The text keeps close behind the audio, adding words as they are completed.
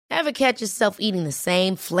Ever catch yourself eating the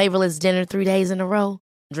same flavorless dinner 3 days in a row?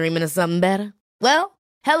 Dreaming of something better? Well,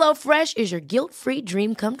 HelloFresh is your guilt-free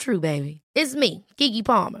dream come true, baby. It's me, Keke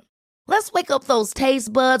Palmer. Let's wake up those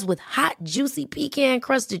taste buds with hot, juicy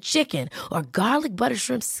pecan-crusted chicken or garlic butter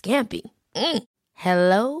shrimp scampi.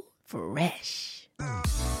 Hello Fresh.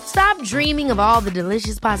 Stop dreaming of all the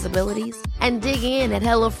delicious possibilities and dig in at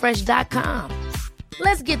HelloFresh.com.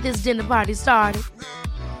 Let's get this dinner party started.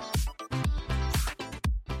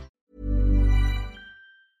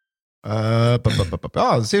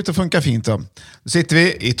 Ja, det ser ut att funka fint då. Nu sitter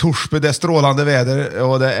vi i Torsby, det är strålande väder.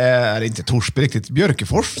 Och det är inte Torsby riktigt,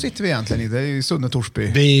 Björkefors sitter vi egentligen i. Det är ju Sunne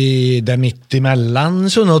Torsby. Vi är mitt emellan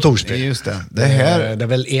Sunne och Torsby. Just det. Det är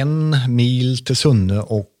väl 1 mil till Sunne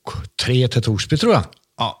och 3 till Torsby, tror jag.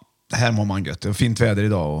 Ja, här mår man gött. Det är fint väder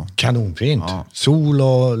idag. Och... Kanonfint. Ja. Sol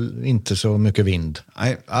och inte så mycket vind.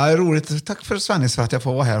 Nej, roligt. Tack för Svennis för att jag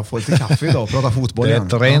får vara här och få lite kaffe idag och prata fotboll igen.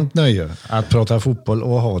 Det är ett rent nöje att prata fotboll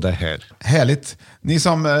och ha det här. Härligt. Ni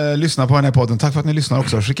som lyssnar på den här podden, tack för att ni lyssnar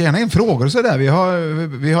också. Skicka gärna in frågor och sådär.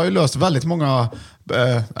 Vi har ju löst väldigt många...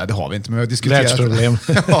 nej, det har vi inte, men vi har diskuterat världsproblem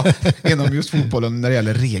inom just fotbollen när det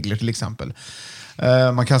gäller regler till exempel.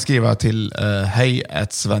 Man kan skriva till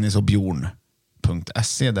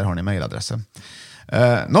hej@svennisobjorn.se, där har ni mejladressen.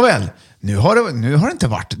 Nåväl, nu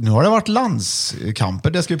har det varit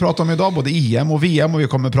landskamper. Det ska vi prata om idag, både EM och VM, och vi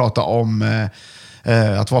kommer prata om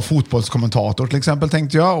att vara fotbollskommentator till exempel,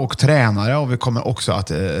 tänkte jag, och tränare, och vi kommer också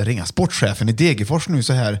att ringa sportchefen i Degerfors nu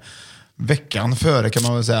så här veckan före, kan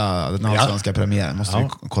man väl säga, den allsvenska premiären. Måste vi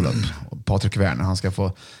kolla upp. Och Patrik Werner, han ska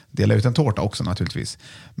få dela ut en tårta också naturligtvis.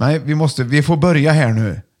 Men vi får börja här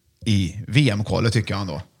nu i VM-kvalet, tycker jag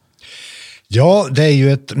ändå. Ja, det är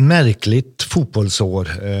ju ett märkligt fotbollsår.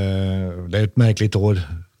 Det är ett märkligt år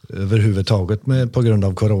överhuvudtaget på grund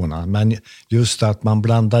av corona. Men just att man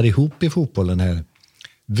blandar ihop i fotbollen här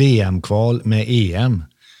VM-kval med EM.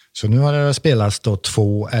 Så nu har det spelats då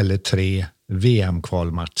 2 eller 3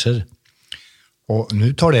 VM-kvalmatcher. Och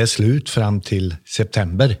nu tar det slut fram till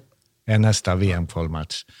september är nästa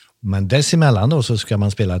VM-kvalmatch. Men dessemellan då så ska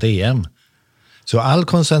man spela ett EM. Så all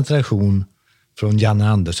koncentration från Janne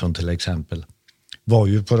Andersson till exempel var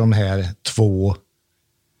ju på de här 2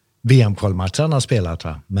 VM-kvalmatcherna han har spelat.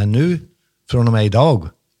 Va? Men nu, från och med idag,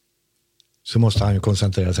 så måste han ju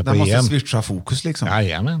koncentrera sig på EM. Man måste switcha fokus liksom.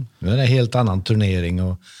 Jajamän, nu är det en helt annan turnering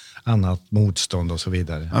och annat motstånd och så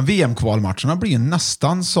vidare. Men VM-kvalmatcherna blir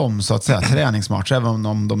nästan som så att säga träningsmatcher, även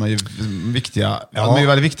om de är viktiga. Ja. De är ju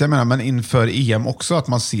väldigt viktiga, men inför EM också, att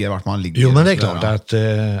man ser vart man ligger. Jo, men det är klart att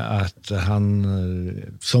han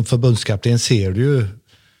som förbundskapten ser ju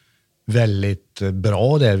väldigt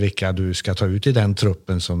bra där vilka du ska ta ut i den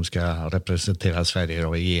truppen som ska representera Sverige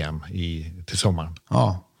då i EM till sommaren.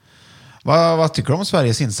 Ja. Vad tycker du om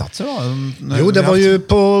Sveriges insatser då? Jo, det var ju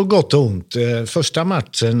på gott och ont. Första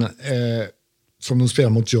matchen som de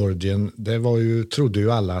spelade mot Georgien, det var ju, trodde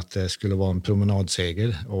ju alla att det skulle vara en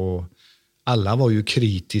promenadseger. Och alla var ju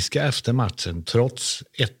kritiska efter matchen, trots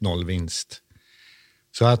 1-0 vinst.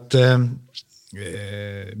 Så att...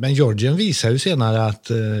 men Georgien visar ju senare att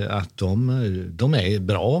de är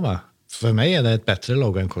bra, va? För mig är det ett bättre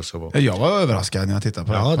lag än Kosovo. Jag var överraskad när jag tittade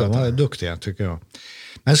på det. Ja, de var duktiga tycker jag.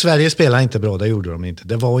 Men Sverige spelade inte bra, det gjorde de inte.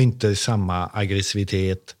 Det var inte samma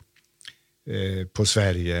aggressivitet på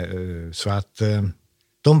Sverige. Så att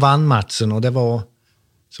de vann matchen och det var,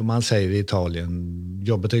 som man säger i Italien,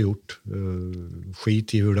 jobbet är gjort.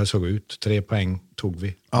 Skit i hur det såg ut. 3 poäng tog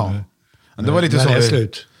vi. Ja. Men det var lite så det är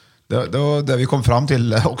slut. Det vi kom fram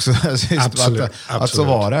till också sist, absolut. Att så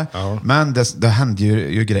var det. Ja. Men det hände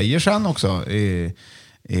ju grejer sen också. Det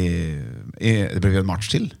blev en match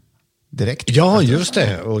till. Direkt. Ja, just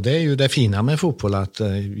det. Och det är ju det fina med fotboll, att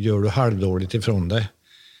gör du halvdåligt ifrån det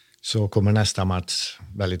så kommer nästa match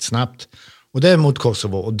väldigt snabbt. Och det är mot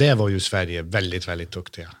Kosovo, och det var ju Sverige väldigt, väldigt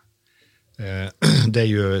duktiga. Det är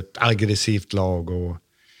ju ett aggressivt lag och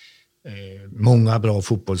många bra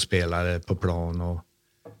fotbollsspelare på plan och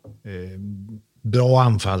bra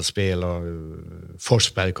anfallsspel, och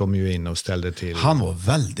Forsberg kom ju in och ställde till. Han var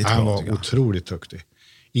väldigt bra. Han var otroligt duktig.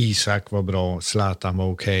 Isak var bra, Zlatan var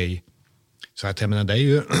okej. Så att jag menar, det är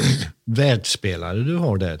ju världsspelare du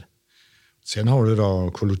har där. Sen har du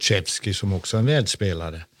då Kulusevski som också är en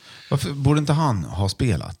världsspelare. Varför borde inte han ha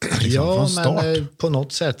spelat från start? Men på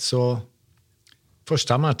något sätt så...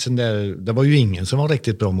 Första matchen där, det var ju ingen som var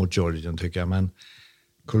riktigt bra mot Georgien tycker jag, men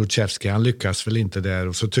Kulusevski, han lyckas väl inte där,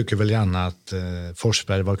 och så tycker väl gärna att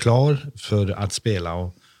Forsberg var klar för att spela,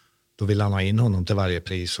 och då vill han ha in honom till varje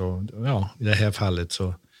pris, och ja, i det här fallet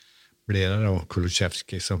så blev det då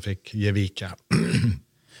Kulusevski som fick ge vika.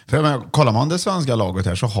 För kollar man det svenska laget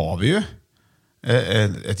här så har vi ju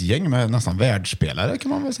ett gäng med nästan världsspelare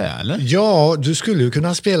kan man väl säga, eller? Ja, du skulle ju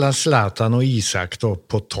kunna spela Zlatan och Isak då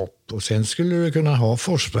på topp. Och sen skulle du kunna ha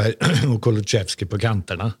Forsberg och Kulusevski på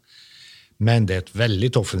kanterna. Men det är ett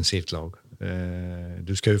väldigt offensivt lag.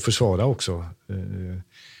 Du ska ju försvara också.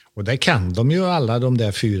 Och det kan de ju alla de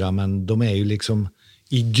där 4, men de är ju liksom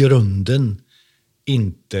i grunden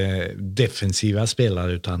inte defensiva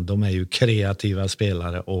spelare, utan de är ju kreativa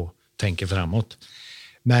spelare och tänker framåt.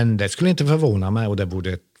 Men det skulle inte förvåna mig, och det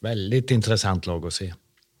borde ett väldigt intressant lag att se.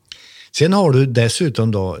 Sen har du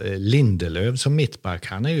dessutom då Lindelöf som mittback.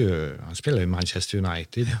 Han spelar i Manchester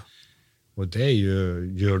United. Ja. Och det är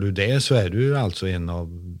ju, gör du det så är du alltså en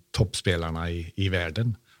av toppspelarna i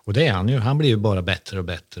världen. Och det är han ju. Han blir ju bara bättre och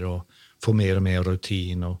bättre och får mer och mer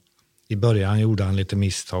rutin. Och i början gjorde han lite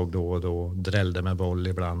misstag då och då. Drällde med boll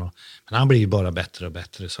ibland. Men han blir ju bara bättre och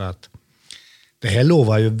bättre. Så att det här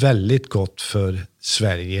lovar ju väldigt gott för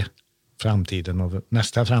Sverige. Framtiden. Och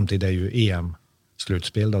nästa framtid är ju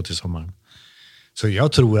EM-slutspel då till sommaren. Så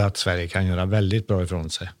jag tror att Sverige kan göra väldigt bra ifrån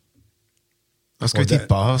sig. Vad ska vi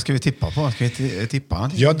tippa på? Ska vi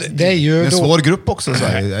tippa? Ja, det är ju en svår grupp också.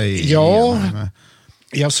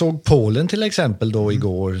 Jag såg Polen till exempel då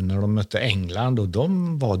igår när de mötte England, och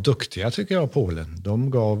de var duktiga tycker jag, Polen.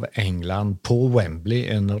 De gav England på Wembley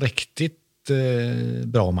en riktigt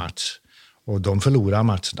bra match. Och de förlorade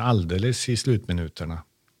matchen alldeles i slutminuterna.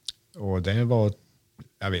 Och det var,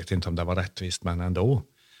 jag vet inte om det var rättvist, men ändå.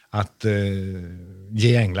 Att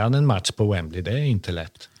ge England en match på Wembley, det är inte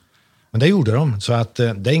lätt. Men det gjorde de, så att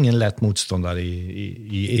det är ingen lätt motståndare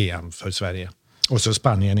i EM för Sverige. Och så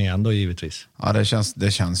Spanien igen då givetvis. Ja,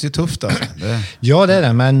 det känns ju tufft alltså. Ja, det är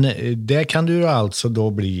det, men det kan du alltså då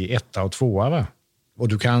bli 1 och 2, va? Och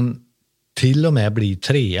du kan till och med bli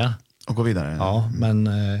 3. Och gå vidare. Ja, men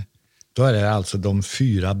då är det alltså de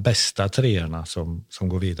 4 bästa 3:orna som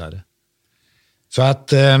går vidare. Så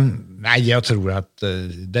att, nej, jag tror att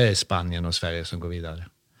det är Spanien och Sverige som går vidare.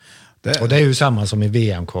 Och det är ju samma som i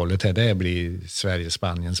VM-kvalet här. Det blir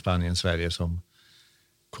Sverige-Spanien, Spanien-Sverige som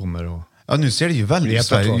kommer att... Ja, nu ser det ju väldigt...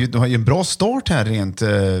 Sverige, du har ju en bra start här rent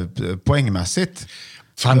poängmässigt.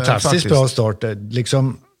 Fantastiskt bra start.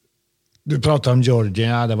 Liksom, du pratar om Georgien,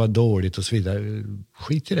 ja, det var dåligt och så vidare.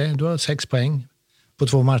 Skit i det, du har 6 poäng på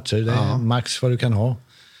 2 matcher. Det är max vad du kan ha.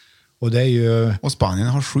 Och det är ju... Och Spanien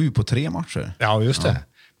har 7 på 3 matcher. Ja, just det.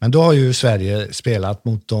 Men då har ju Sverige spelat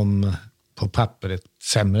mot dem på pappret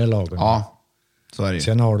sämre lagen. Ja, så är det.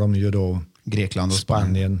 Sen har de ju då Grekland och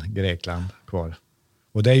Spanien, Grekland kvar.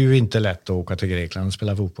 Och det är ju inte lätt att åka till Grekland och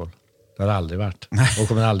spela fotboll. Det har aldrig varit. Och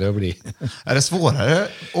kommer aldrig att bli. Är det svårare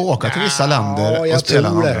att åka till vissa länder och spela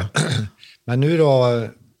andra? Men nu då,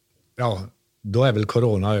 ja, då är väl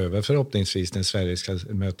corona över förhoppningsvis när Sverige ska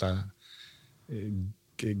möta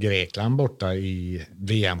Grekland borta i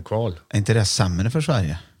VM-kval. Är inte det sämre för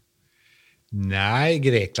Sverige? Nej,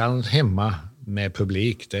 Grekland hemma med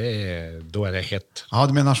publik, då är det hett. Ja,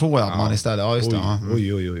 du menar så att man istället... Ja, just det.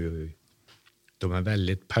 Oj. De är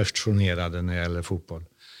väldigt passionerade när det gäller fotboll.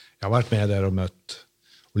 Jag har varit med där och mött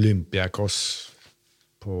Olympiakos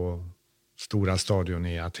på stora stadion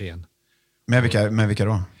i Aten. Med vilka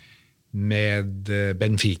då? Med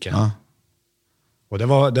Benfica. Ja. Och det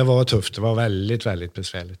var tufft. Det var väldigt, väldigt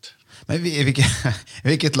besvärligt. Men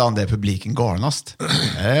vilket land är publiken galnast?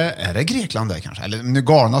 Är det Grekland där kanske? Eller nu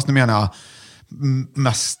galnast, nu menar jag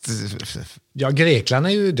mest... Ja, Grekland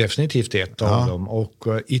är ju definitivt ett av dem. Och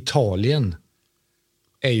Italien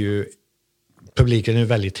är ju... Publiken är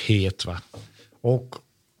väldigt het, va? Och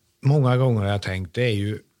många gånger har jag tänkt, det är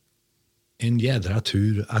ju en jädra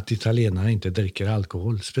tur att italienarna inte dricker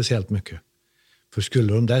alkohol speciellt mycket. För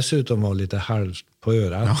skulle de dessutom vara lite halvt på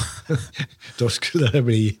örat, då skulle det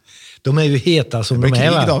bli... De är ju heta som de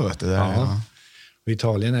är, va? Då, vet du, ja. Och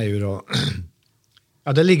Italien är ju då...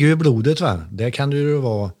 Ja, det ligger ju i blodet, va? Där kan du ju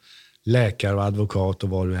vara läkare och advokat och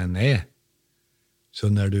vad du än är. Så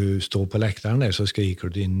när du står på läktaren där så skriker du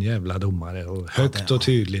din jävla domare. Och högt och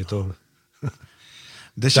tydligt. Och...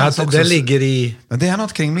 Det känns så också, det ligger i... Men det är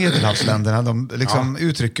något kring Medelhavsländerna. De liksom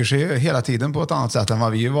uttrycker sig hela tiden på ett annat sätt än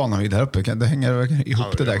vad vi är vana vid här uppe. Det hänger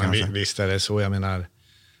ihop det där kanske. Visst är det så. Jag menar,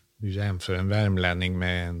 du jämför en värmlänning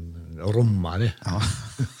med en romare. Ja.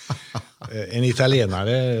 En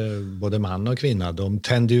italienare, både man och kvinna, de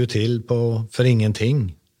tänder ju till för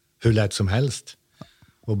ingenting. Hur lätt som helst.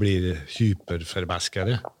 Och blir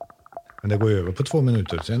hyperförbaskade. Men det går över på 2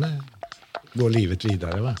 minuter. Sen går livet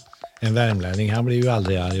vidare, va? En värmlänning, han blir ju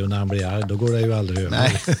aldrig arg. Och när han blir arg, då går det ju aldrig över.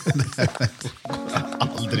 Nej,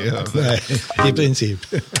 aldrig över. Nej, i princip.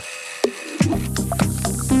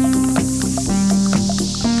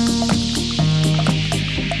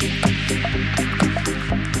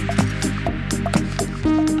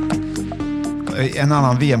 En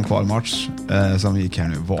annan VM-kvalmatch som gick här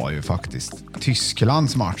nu var ju faktiskt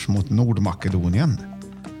Tysklands match mot Nordmakedonien.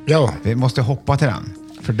 Ja. Vi måste hoppa till den.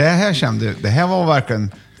 För det här var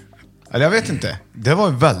verkligen, eller jag vet inte, det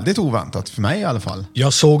var väldigt oväntat för mig i alla fall.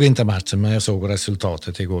 Jag såg inte matchen, men jag såg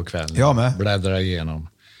resultatet igår kväll. Jag med. Bläddra igenom.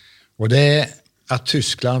 Och det är att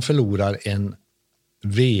Tyskland förlorar en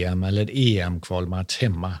VM- eller EM-kvalmatch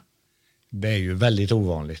hemma. Det är ju väldigt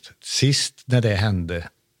ovanligt. Sist när det hände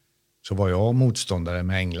så var jag motståndare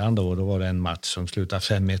med England då. Då var det en match som slutade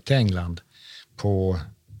 5-1 till England på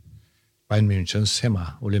Bayern Münchens hemma,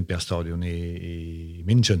 Olympiastadion i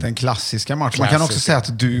München. Den klassiska matchen. Man kan också säga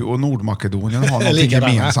att du och Nordmakedonien har något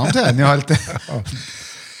Likadana. gemensamt här. Ni har lite...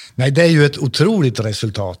 Nej, det är ju ett otroligt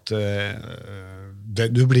resultat.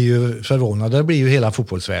 Du blir ju förvånad. Det blir ju hela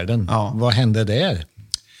fotbollsvärlden. Ja. Vad hände där?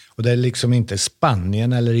 Och det är liksom inte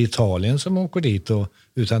Spanien eller Italien som åker dit,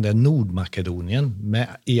 utan det är Nordmakedonien. Med,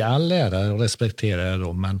 i all ära respekterar jag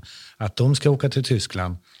dem, men att de ska åka till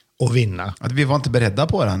Tyskland och vinna. Att vi var inte beredda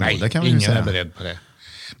på det. Nej, det kan vi ingen säga. är beredd på det.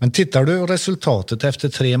 Men tittar du resultatet efter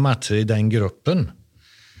 3 matcher i den gruppen,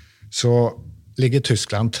 så ligger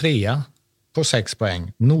Tyskland 3 på 6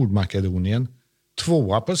 poäng. Nordmakedonien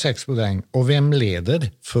 2 på 6 poäng. Och vem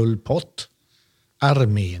leder full pott?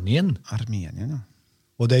 Armenien. Armenien, ja.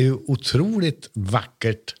 Och det är ju otroligt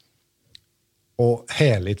vackert och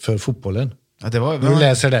härligt för fotbollen. Ja, det var... Du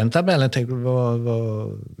läser den tabellen och tänker,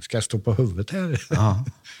 vad ska jag stå på huvudet här? Ja.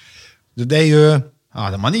 Det är ju...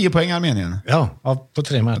 Ja, de har 9 poäng Armenien. Ja, på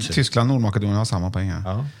 3 matcher. Tyskland och Nordmakedonien har samma poäng.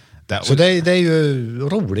 Ja. Där, Så det är ju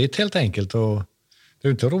roligt helt enkelt. Och det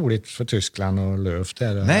är inte roligt för Tyskland och Löf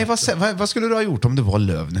där. Nej, vad skulle du ha gjort om det var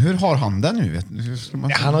Löv? Hur har han det nu? Ja,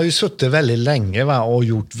 han har ju suttit väldigt länge och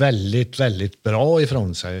gjort väldigt, väldigt bra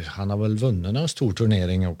ifrån sig. Han har väl vunnit en stor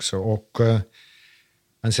turnering också.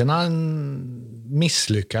 Men sen har han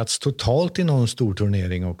misslyckats totalt i någon stor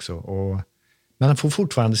turnering också. Men han får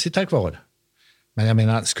fortfarande sitta kvar. Men jag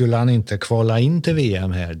menar, skulle han inte kvala in till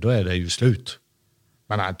VM här, då är det ju slut.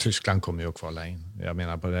 Men nej, Tyskland kommer ju att kvala in. Jag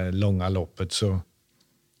menar, på det långa loppet så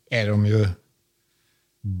är de ju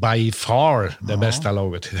by far det bästa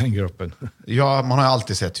laget i den gruppen. Ja, man har ju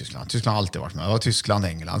alltid sett Tyskland. Tyskland har alltid varit med. Det var Tyskland,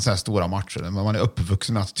 England, så här stora matcher. Men man är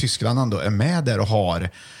uppvuxen med att Tyskland ändå är med där och har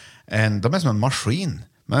de är som en maskin.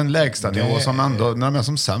 Men en lägsta nivå som ändå, när de är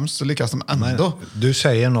som sämst så lyckas de ändå. Men du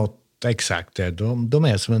säger något exakt där. De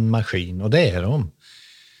är som en maskin, och det är de.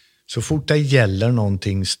 Så fort det gäller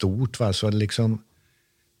någonting stort, så liksom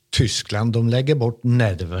Tyskland, de lägger bort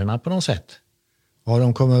nerverna på något sätt. Har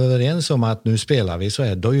de kommit överens om att nu spelar vi så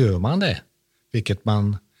här, då gör man det. Vilket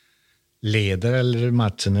man leder eller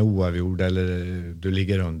matchen är oavgjord eller du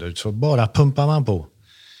ligger under, så bara pumpar man på.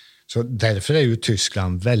 Så därför är ju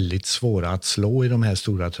Tyskland väldigt svåra att slå i de här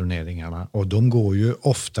stora turneringarna. Och de går ju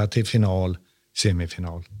ofta till final,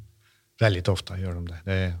 semifinal. Väldigt ofta gör de det.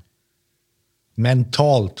 Det är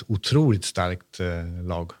mentalt otroligt starkt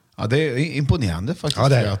lag. Ja, det är imponerande faktiskt, ja,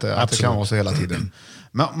 det är, att det kan vara så hela tiden.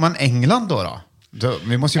 Men England då?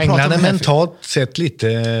 Vi måste ju England prata om är mentalt sett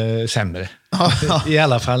lite sämre. I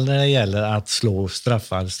alla fall när det gäller att slå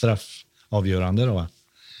straffavgörande då.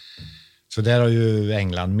 Så där har ju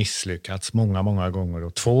England misslyckats många gånger.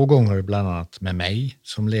 Och 2 gånger bland annat med mig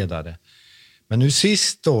som ledare. Men nu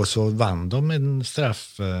sist då så vann de en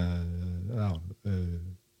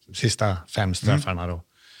sista 5 straffarna då.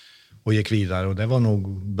 Och gick vidare, och det var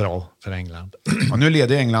nog bra för England. Och nu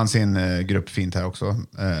leder England sin grupp fint här också.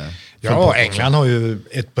 Ja, England har ju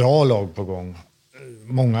ett bra lag på gång.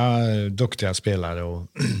 Många duktiga spelare.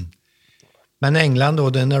 Men England då,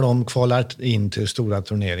 när de kvalar in till stora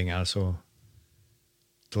turneringar, så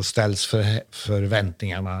då ställs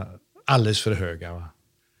förväntningarna alldeles för höga. Va?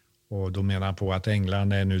 Och de menar på att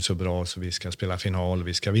England är nu så bra så vi ska spela final,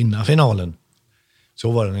 vi ska vinna finalen.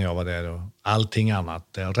 Så var det när jag var där, och allting annat,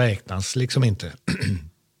 det räknas liksom inte.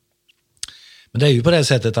 Men det är ju på det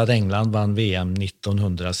sättet att England vann VM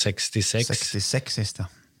 1966. 66 sista.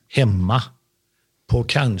 Hemma på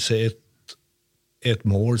kanske ett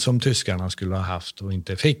mål som tyskarna skulle ha haft och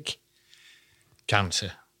inte fick.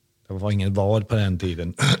 Kanske. Det var ingen VAR på den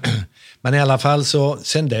tiden. Men i alla fall så,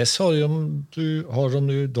 sen dess har de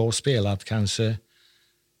ju då spelat kanske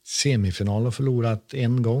semifinal och förlorat 1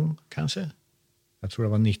 gång kanske. Jag tror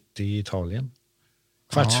det var 90 i Italien.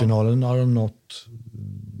 Kvartsfinalen har de nått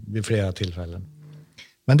vid flera tillfällen.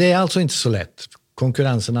 Men det är alltså inte så lätt.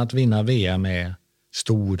 Konkurrensen att vinna VM är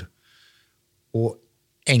stor. Och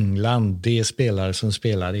England, de spelare som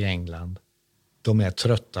spelar i England, de är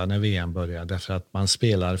trötta när VM börjar. Därför att man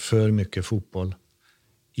spelar för mycket fotboll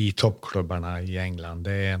i toppklubbarna i England.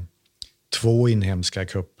 Det är 2 inhemska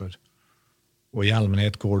cuper. Och i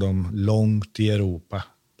allmänhet går de långt i Europa.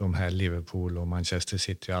 De här Liverpool och Manchester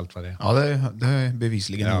City och allt vad det är. Ja, det är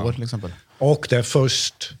bevisligen i år till exempel. Och det är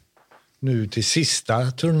först nu till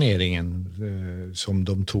sista turneringen som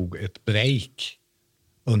de tog ett break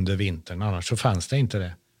under vintern. Annars så fanns det inte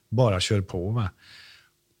det. Bara kör på, va?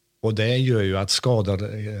 Och det gör ju att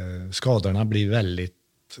skadorna blir väldigt...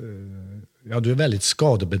 du är väldigt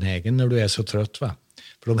skadebenägen när du är så trött, va?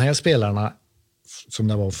 För de här spelarna, som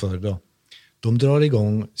det var förr då, de drar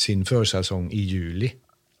igång sin försäsong i juli.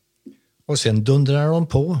 Och sen dundrar de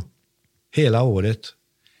på hela året.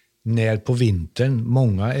 När på vintern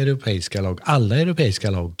alla europeiska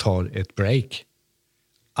lag tar ett break.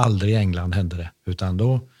 Aldrig i England händer det. Utan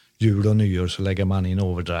då, jul och nyår, så lägger man in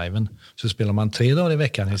overdriven. Så spelar man 3 dagar i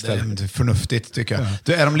veckan istället. Det är förnuftigt, tycker jag.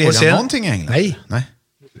 Ja. Är de lediga någonting i England? Nej.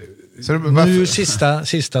 Så nu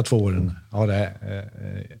sista 2 åren har det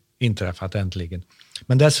inträffat äntligen.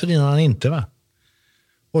 Men dessförinnan inte, va?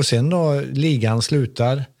 Och sen då ligan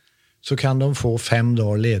slutar, så kan de få 5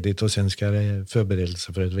 dagar ledigt och sen ska det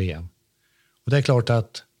förberedelse för ett VM. Och det är klart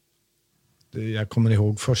att jag kommer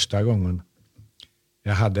ihåg första gången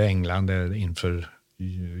jag hade England där inför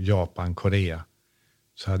Japan, Korea.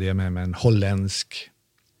 Så hade jag med mig en holländsk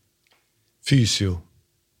fysio.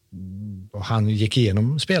 Och han gick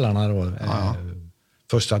igenom spelarna då,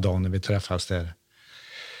 första dagen när vi träffas där.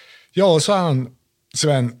 Ja, sa han,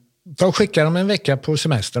 Sven, ta och skicka dem en vecka på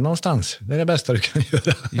semester någonstans. Det är det bästa du kan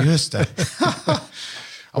göra. Just det.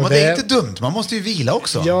 Men det är inte dumt. Man måste ju vila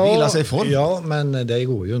också. Vila sig i form. Ja, men det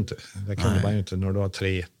går ju inte. Det kunde man ju inte när du har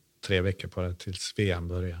 3 veckor på det tills VM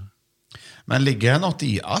börjar. Men ligger det något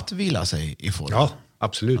i att vila sig i form? Ja,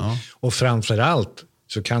 absolut. Ja. Och framförallt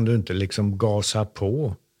så kan du inte liksom gasa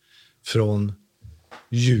på från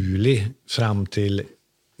juli fram till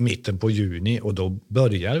mitten på juni och då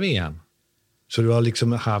börjar VM. Så du har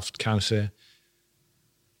liksom haft kanske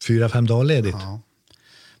 4-5 dagar ledigt. Ja.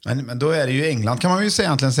 Men då är det ju England, kan man ju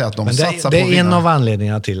egentligen säga att de satsar på det är en av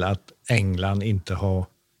anledningarna till att England inte har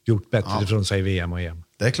gjort bättre från sig VM och EM.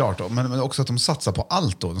 Det är klart då, men också att de satsar på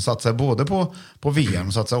allt då. De satsar både på VM,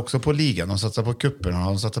 de satsar också på ligan, de satsar på kupperna,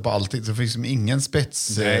 de satsar på allting. Så det finns ingen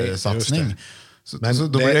spetssatsning. Så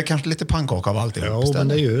då blir det kanske lite pannkaka av allt. Ja, men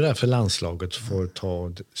det gör det för landslaget får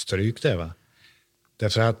ta stryk där, va?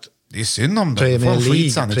 Därför att det är synd om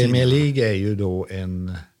Premier League är ju då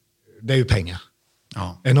det är ju pengar.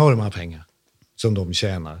 Ja. Enorma pengar som de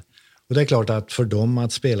tjänar. Och det är klart att för dem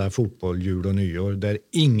att spela fotboll jul och nyår där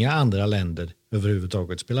inga andra länder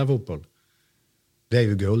överhuvudtaget spelar fotboll, det är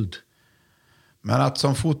ju guld. Men att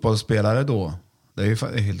som fotbollsspelare då, det är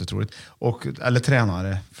ju helt otroligt, eller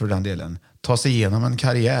tränare för den delen, ta sig igenom en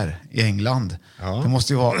karriär i England. Ja. Det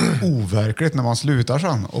måste ju vara overkligt när man slutar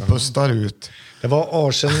sen och pustar ut. Det var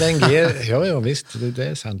Arsene Wenger, ja visst, det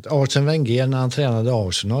är sant. Arsene Wenger när han tränade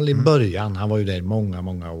Arsenal i början, han var ju där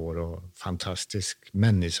många år och fantastisk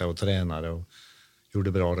människa och tränare och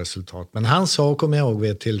gjorde bra resultat. Men han sa, kommer jag ihåg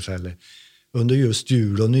vid ett tillfälle, under just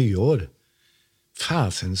jul och nyår,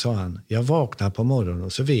 fasen, sa han, jag vaknar på morgonen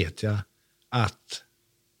och så vet jag att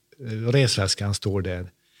resväskan står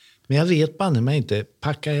där. Men jag vet banne mig inte,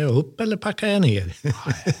 packar jag upp eller packar jag ner?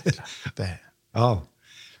 Ja.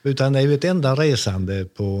 Utan det är ju ett enda resande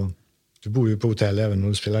du bor ju på hotell även om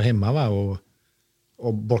du spelar hemma, va?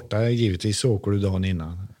 Och borta givetvis så åker du dagen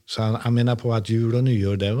innan. Så han menar på att jul och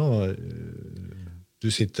nyår, det var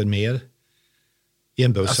du sitter mer i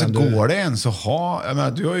en buss. Alltså går det ens att ha, jag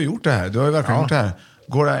menar, du har ju gjort det här, du har ju verkligen gjort det här.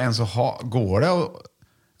 Går det ens att ha, går det och,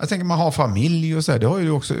 jag tänker man har familj och så här, det har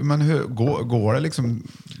ju också, men hur går det liksom,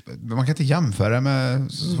 man kan inte jämföra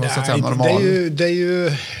med så att säga normal. Det är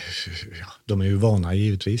ju de är ju vana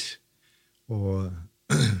givetvis och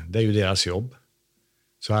det är ju deras jobb.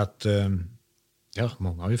 Så att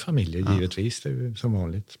många har ju familjer givetvis, det är ju som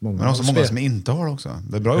vanligt. Men också många som inte har det också.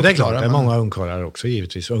 Det är bra. Det är klart, det är många ungkarlar också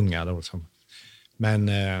givetvis, unga då som. Men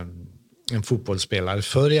en fotbollsspelare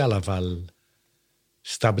för i alla fall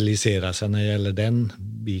stabilisera sig när det gäller den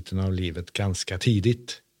biten av livet ganska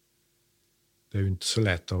tidigt. Det är ju inte så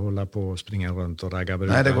lätt att hålla på och springa runt och ragga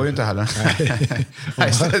brudar. Nej, det går ju inte heller.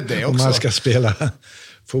 Nej, om man ska spela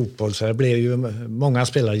fotboll så det blir ju många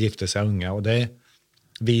spelare gifte sig unga och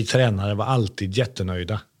vi tränare var alltid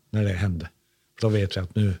jättenöjda när det hände. Då vet vi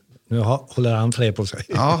att nu håller han fler på sig.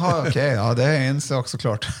 Jaha, okej. Ja, det är en sak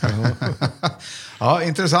såklart. Ja,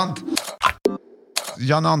 intressant.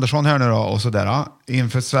 Janne Andersson här nu då och sådär.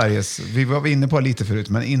 Inför Sveriges, vi var inne på lite förut,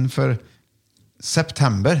 men inför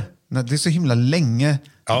september, det är så himla länge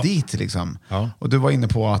dit liksom. Ja. Och du var inne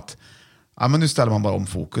på att men nu ställer man bara om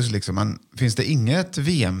fokus liksom. Men finns det inget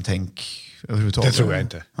VM-tänk överhuvudtaget? Det tror jag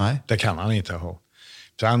inte. Nej. Det kan han inte ha.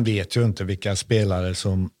 Så han vet ju inte vilka spelare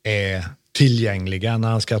som är tillgängliga när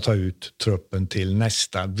han ska ta ut truppen till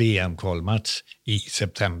nästa VM-kvalmatch i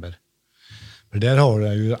september. För där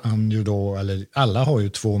har han ju då, eller alla har ju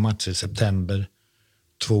 2 matcher i september,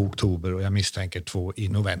 2 oktober och jag misstänker 2 i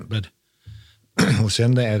november. Och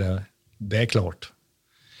sen det är klart.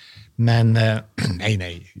 Men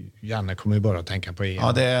nej, Janne kommer ju bara att tänka på EM.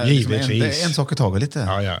 Ja, det är givetvis. Det är en sak i taget lite.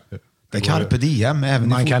 Ja. Det är carpe diem även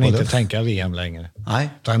Man i kan fotbollen. inte tänka VM längre. Nej.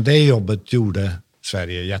 Utan det jobbet gjorde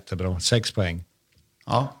Sverige jättebra. 6 poäng.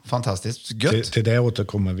 Ja, fantastiskt. Gött. Till det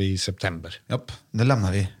återkommer vi i september. Japp, det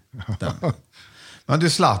lämnar vi. Den. Men du,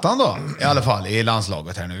 Zlatan då, i alla fall i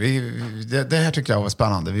landslaget här nu. Det här tycker jag var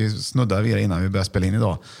spännande. Vi snuddade vid det innan vi började spela in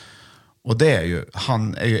idag. Och det är ju,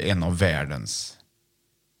 han är ju en av världens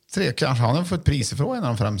 3, kanske han har fått priser för en av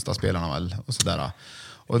de främsta spelarna väl. Och sådär.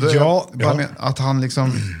 Och då att han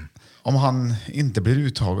liksom, om han inte blir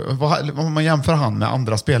uttagen, om man jämför han med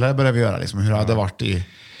andra spelare börjar vi göra liksom, hur det hade varit i...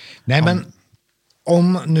 Nej, men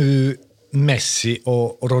om nu Messi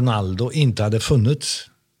och Ronaldo inte hade funnits,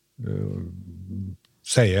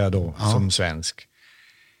 säger jag då som svensk,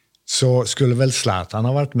 så skulle väl Zlatan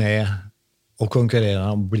ha varit med och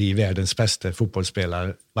konkurrera och bli världens bästa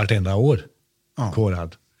fotbollsspelare vartenda år.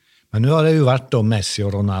 Korad. Men nu har det ju varit då Messi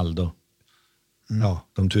och Ronaldo. Ja,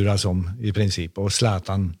 de turas om i princip. Och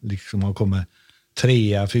Zlatan liksom har kommit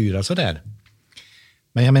 3, 4 sådär.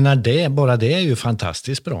 Men jag menar, bara det är ju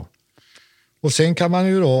fantastiskt bra. Och sen kan man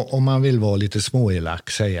ju då, om man vill vara lite småelak,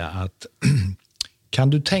 säga att kan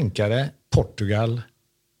du tänka dig Portugal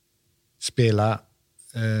spela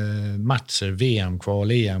matcher,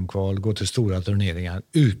 VM-kval, EM-kval, gå till stora turneringar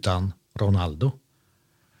utan Ronaldo?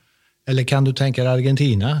 Eller kan du tänka dig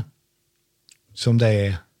Argentina som det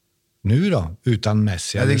är nu då, utan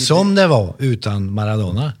Messi, eller som det var utan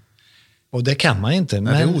Maradona? Och det kan man inte.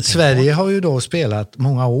 Men Sverige har ju då spelat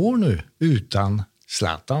många år nu utan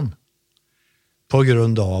Zlatan. På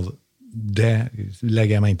grund av det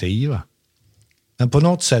lägger jag mig inte i, va? Men på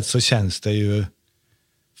något sätt så känns det ju,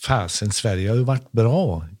 fasen, Sverige har ju varit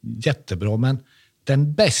bra, jättebra, men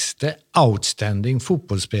den bästa outstanding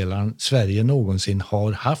fotbollsspelaren Sverige någonsin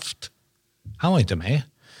har haft, han var inte med.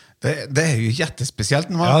 Det är ju jättespeciellt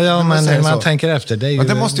när men säger man så. tänker efter. Det är ju... Men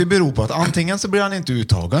det måste ju bero på att antingen så blir han inte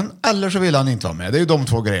uttagen eller så vill han inte vara med. Det är ju de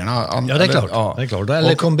 2 grejerna. Ja, det är klart. Ja. Det är klart.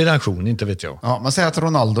 Eller kombination, inte vet jag. Ja, man säger att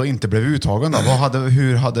Ronaldo inte blev uttagen då. Vad hade hänt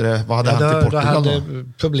i Portugal då? Hade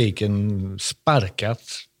publiken sparkat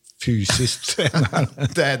fysiskt.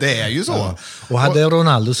 det är ju så. Ja. Och hade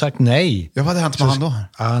Ronaldo sagt nej. Ja, vad hade hänt med han då?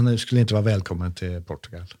 Han skulle inte vara välkommen till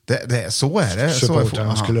Portugal. Så är det.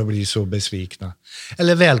 Supportrarna skulle bli så besvikna.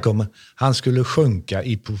 Eller välkommen. Han skulle sjunka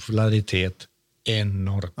i popularitet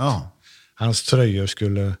enormt. Ja. Hans tröjor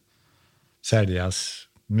skulle säljas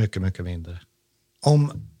mycket, mycket mindre.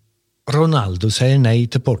 Om Ronaldo säger nej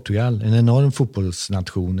till Portugal, en enorm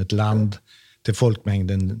fotbollsnation, ett land till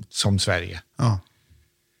folkmängden som Sverige. Ja.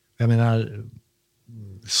 Jag menar,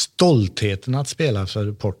 stoltheten att spela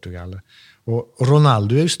för Portugal. Och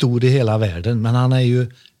Ronaldo är ju stor i hela världen, men han är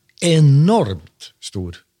ju enormt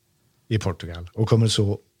stor i Portugal och kommer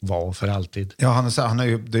så vara för alltid. Ja,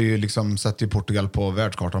 det är ju liksom sätter ju Portugal på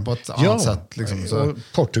världskartan på ett annat sätt. Liksom, så. Och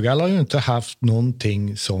Portugal har ju inte haft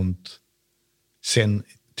någonting sånt sen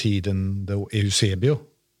tiden då Eusebio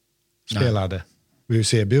spelade.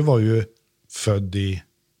 Eusebio var ju född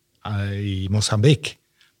i Mosambik,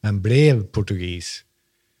 men blev portugis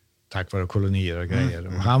tack vare kolonier och grejer.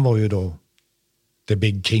 Och han var ju då the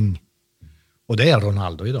big king. Och det är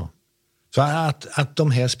Ronaldo idag. Så att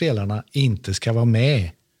de här spelarna inte ska vara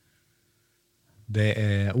med, det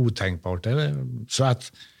är otänkbart. Så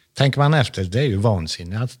att tänker man efter, det är ju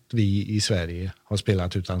vansinnigt att vi i Sverige har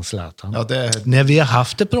spelat utan Zlatan. Ja, när vi har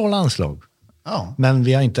haft ett bra landslag. Ja. Men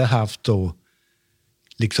vi har inte haft då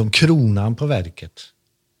liksom kronan på verket.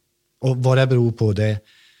 Och vad det beror på, det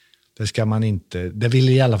ska man inte, det vill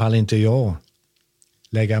i alla fall inte jag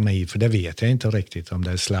lägga mig i, för det vet jag inte riktigt om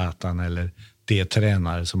det är Zlatan eller det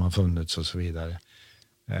tränare som har funnits och så vidare.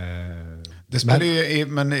 Det spelar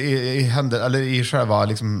ju i själva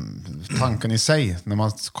liksom, tanken i sig, när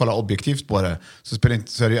man kollar objektivt på det, så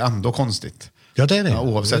är det ju ändå konstigt. Ja, det är det. Ja,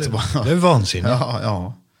 oavsett det är vansinnigt.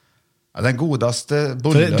 Ja, den godaste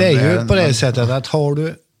bullen. Det är ju på det sättet att har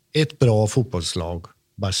du ett bra fotbollslag,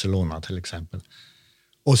 Barcelona till exempel,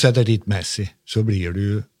 och sätter dit Messi, så blir du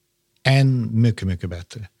ju än mycket, mycket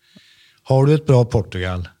bättre. Har du ett bra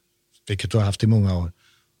Portugal, vilket du har haft i många år,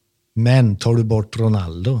 men tar du bort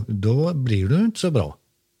Ronaldo, då blir du inte så bra.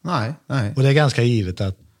 Nej. Och det är ganska givet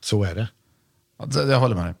att så är det. Jag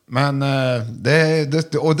håller med dig. Men det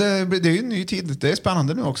är ju en ny tid. Det är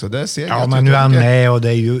spännande nu också. Det ser ja, men nu är han med och det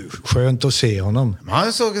är ju skönt att se honom.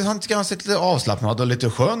 Han tycker han ser lite avslappnad och lite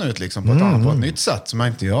skön ut liksom, på ett nytt sätt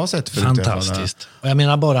som jag har sett förut. Fantastiskt. Och jag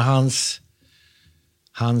menar bara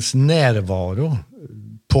hans närvaro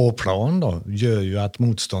på plan då gör ju att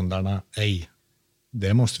motståndarna,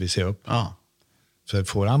 det måste vi se upp. Ja. För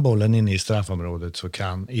får han bollen inne i straffområdet så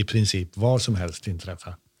kan i princip vad som helst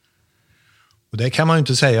inträffa. Och det kan man ju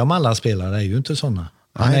inte säga om alla spelare, är ju inte sådana.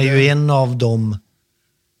 Han är ju en av de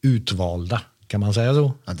utvalda, kan man säga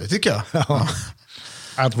så? Ja, det tycker jag. Ja.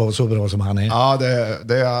 Att vara så bra som han är. Ja,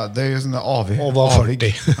 det är ju sån avig. Och var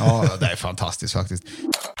 40. Ja, det är fantastiskt faktiskt.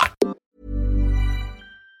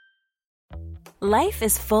 Life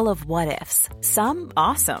is full of what-ifs. Some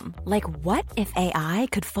awesome, like what if AI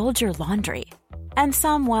could fold your laundry? And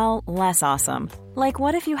some, well, less awesome, like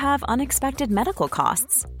what if you have unexpected medical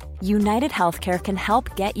costs? United Healthcare can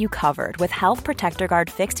help get you covered with Health Protector Guard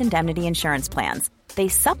fixed indemnity insurance plans. They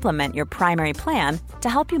supplement your primary plan to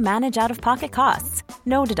help you manage out-of-pocket costs.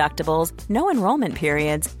 No deductibles, no enrollment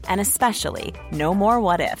periods, and especially no more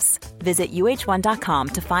what-ifs. Visit uh1.com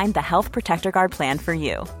to find the Health Protector Guard plan for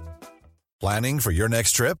you. Planning for your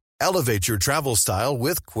next trip? Elevate your travel style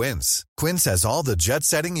with Quince. Quince has all the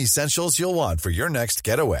jet-setting essentials you'll want for your next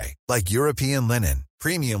getaway, like European linen,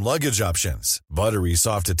 premium luggage options, buttery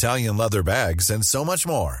soft Italian leather bags, and so much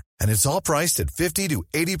more. And it's all priced at 50 to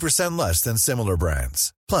 80% less than similar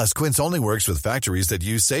brands. Plus, Quince only works with factories that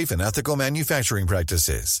use safe and ethical manufacturing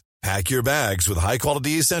practices. Pack your bags with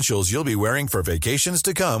high-quality essentials you'll be wearing for vacations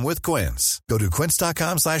to come with Quince. Go to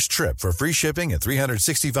quince.com/trip for free shipping and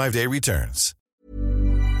 365-day returns.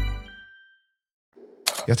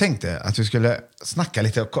 Jag tänkte att vi skulle snacka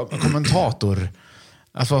lite kommentator.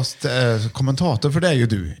 Alltså kommentator, för det är ju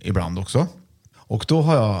du ibland också. Och då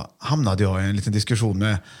hamnade jag i en liten diskussion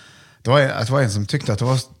med... Det var en som tyckte att det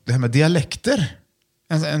var det här med dialekter.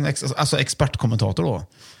 Alltså expertkommentator då.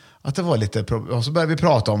 Att det var lite... Och så började vi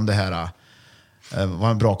prata om det här...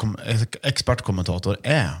 vad en bra expertkommentator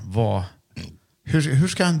är. Hur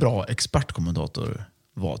ska en bra expertkommentator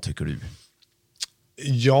vara, tycker du?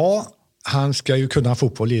 Ja, han ska ju kunna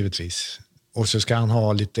fotboll givetvis. Och så ska han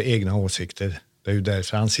ha lite egna åsikter. Det är ju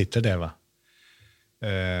därför han sitter där, va?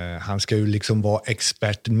 Han ska ju liksom vara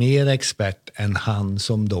mer expert än han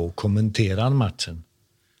som då kommenterar matchen.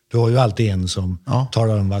 Du har ju alltid en som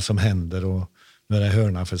talar om vad som händer och nu är det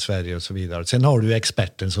hörna för Sverige och så vidare. Sen har du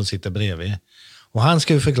experten som sitter bredvid. Och han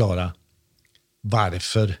ska ju förklara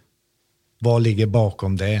varför. Vad ligger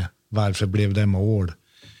bakom det? Varför blev det mål?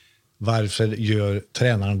 Varför gör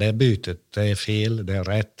tränaren det bytet? Det är fel, det är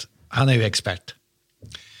rätt. Han är ju expert.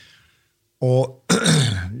 Och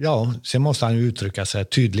ja, sen måste han ju uttrycka sig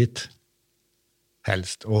tydligt.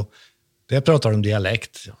 Helst. Och det pratar om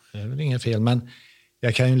dialekt. Det är väl inget fel, men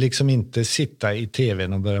jag kan ju liksom inte sitta i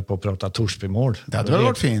tvn och börja på att prata Torsbymål. Det hade väl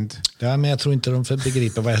varit fint. Ja, men jag tror inte de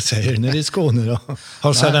begriper vad jag säger när det är Skåne då.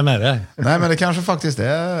 Har så det med det. Nej, men det kanske faktiskt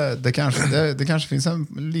är... Det kanske finns en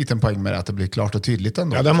liten poäng med det, att det blir klart och tydligt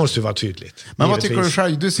ändå. Ja, det måste ju vara tydligt. Men vad tycker du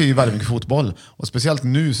själv? Du ser ju väldigt mycket fotboll. Och speciellt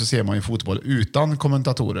nu så ser man ju fotboll utan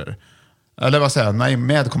kommentatorer. Eller vad säger jag? Nej,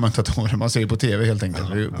 med kommentatorer. Man ser ju på tv helt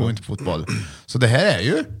enkelt. Det går inte på fotboll. Så det här är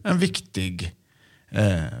ju en viktig...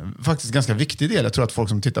 faktiskt ganska viktig del. Jag tror att folk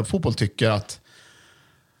som tittar på fotboll tycker att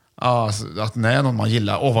när någon man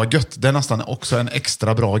gillar, vad gött, det är nästan också en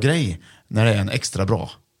extra bra grej när det är en extra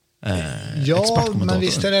bra ja, men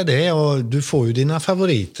visst är det. Och du får ju dina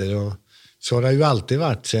favoriter. Och så har det ju alltid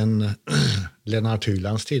varit sen Lennart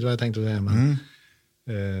Hylands tid, vad jag tänkte säga. Men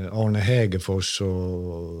Arne Hägerfors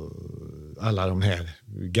och alla de här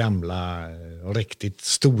gamla riktigt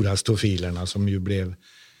stora stofilerna som ju blev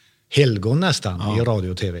helgon nästan i radio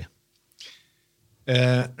och tv.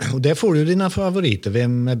 Och där får du dina favoriter.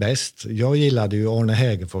 Vem är bäst? Jag gillade ju Arne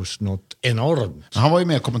Hägerfors något enormt. Han var ju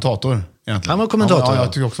mer kommentator egentligen. Han var kommentator. Ja,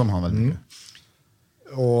 jag tycker också om han väldigt mycket.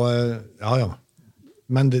 Och ja.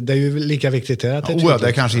 Men det är ju lika viktigt att det är det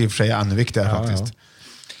är kanske i och för sig ännu viktigare faktiskt. Ja.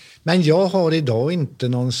 Men jag har idag inte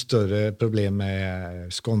någon större problem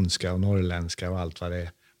med skånska och norrländska och allt vad det är.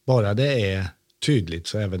 Bara det är tydligt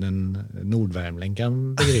så även en nordvärmling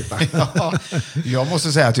kan begripa. Ja, jag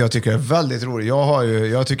måste säga att jag tycker det är väldigt roligt.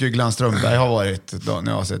 Jag tycker Glenn Strömberg har varit då,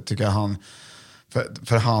 när jag har sett, tycker jag han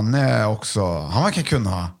för han är också, han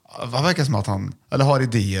verkar som att han eller har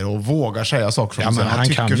idéer och vågar säga saker som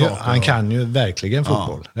han kan ju verkligen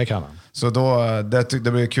fotboll. Det kan han. Så då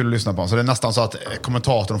det blir kul att lyssna på honom. Så det är nästan så att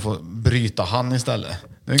kommentatorn får bryta han istället.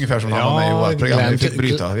 Det är ungefär som han var med i vårt program.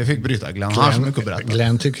 Vi fick bryta. Glenn har så mycket att berätta.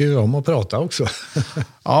 Glenn tycker ju om att prata också.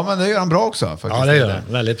 Ja, men det gör han bra också. Faktiskt. Ja, det gör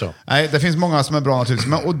han. Väldigt bra. Nej, det finns många som är bra naturligtvis.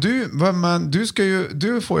 Men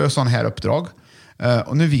du får ju sån här uppdrag.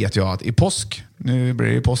 Och nu vet jag att i påsk, nu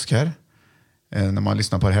blir det påsk här. När man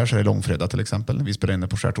lyssnar på det här så är det långfredag till exempel. Vi spelar in det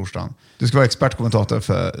på skärtorsdagen. Du ska vara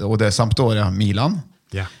expertkommentator och det är Sampdoria Milan.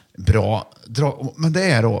 Ja. Bra. Men det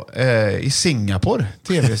är då i Singapore,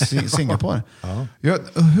 TV i Singapore. Ja,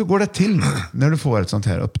 hur går det till när du får ett sånt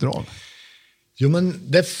här uppdrag? Jo, men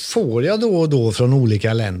det får jag då och då från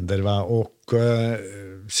olika länder, va? Och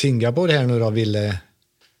Singapore här nu då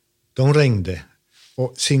de ringde.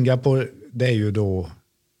 Och Singapore, det är ju då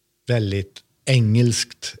väldigt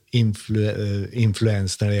engelskt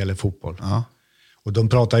influens när det gäller fotboll. Ja. Och de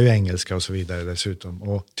pratar ju engelska och så vidare dessutom.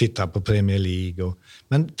 Och tittar på Premier League.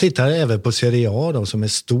 Men tittar även på Serie A då, som är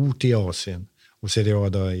stort i Asien. Och Serie A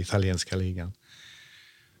då, italienska ligan.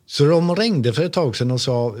 Så de ringde för ett tag sedan och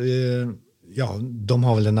sa, ja, de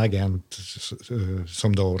har väl en agent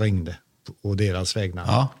som då ringde på deras vägnar.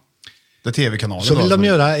 Ja, det är TV-kanalen. Så vill då, de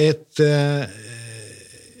göra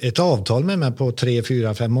ett avtal med mig på 3,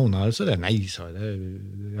 4, 5 månader. Så det, nej, sa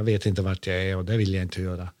jag vet inte vart jag är och det vill jag inte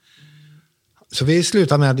göra. Så vi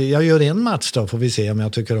slutar med att jag gör en match då, får vi se om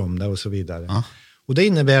jag tycker om det och så vidare. Ja. Och det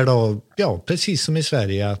innebär då, ja, precis som i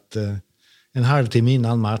Sverige, att en halvtimme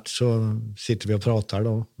innan match så sitter vi och pratar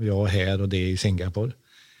då. Jag här och det i Singapore.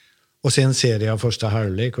 Och sen ser jag första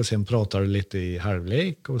halvlek och sen pratar du lite i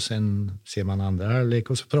halvlek och sen ser man andra halvlek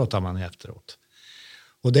och så pratar man efteråt.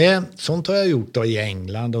 Och sånt har jag gjort då i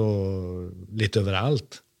England och lite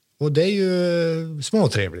överallt. Och det är ju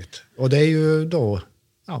småtrevligt. Och det är ju då,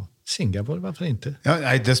 ja, Singapore, varför inte? Ja,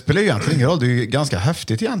 nej, det spelar ju egentligen ingen roll. Det är ju ganska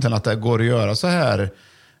häftigt egentligen att det går att göra så här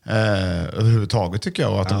överhuvudtaget tycker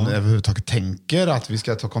jag. Och att de överhuvudtaget tänker att vi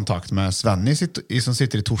ska ta kontakt med Svenny som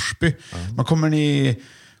sitter i Torsby. Men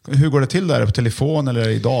hur går det till där? På telefon eller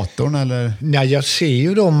i datorn? Eller? Ja, jag ser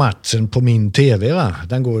ju då matchen på min tv, va?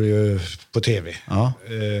 Den går ju på tv. Ja.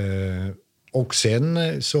 Och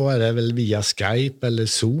sen så är det väl via Skype eller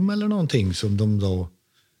Zoom eller någonting som de då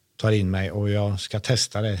tar in mig och jag ska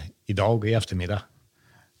testa det idag i eftermiddag.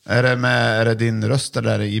 Är det din röst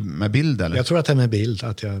eller med bild? Eller? Jag tror att det är med bild,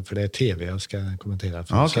 för det är tv jag ska kommentera.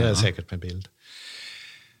 För så är det säkert med bild.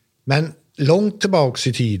 Men långt tillbaks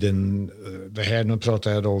i tiden, det här, nu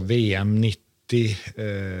pratar jag då VM 90,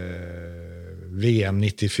 VM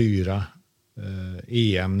 94,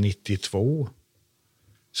 EM 92,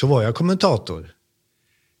 så var jag kommentator.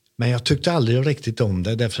 Men jag tyckte aldrig riktigt om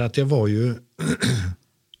det, därför att jag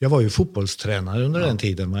var ju fotbollstränare under den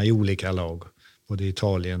tiden i olika lag, både i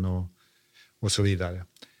Italien och så vidare.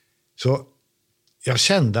 Så jag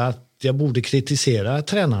kände att jag borde kritisera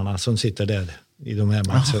tränarna som sitter där i de här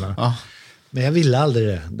matcherna. Men jag ville aldrig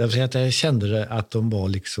det, därför att jag kände att de var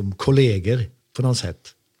liksom kollegor på något sätt.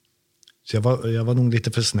 Så jag var nog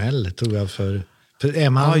lite för snäll, tror jag, för är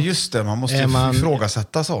man... Ja, just det. Man måste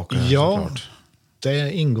ifrågasätta saker. Ja, såklart.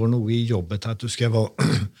 Det ingår nog i jobbet att du ska vara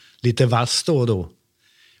lite vass då och då.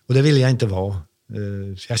 Och det vill jag inte vara.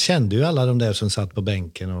 Jag kände ju alla de där som satt på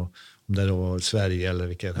bänken, och om det var Sverige eller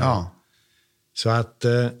vilket. Ja. Så att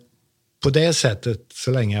på det sättet,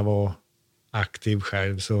 så länge jag var aktiv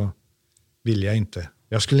själv, så vill jag inte.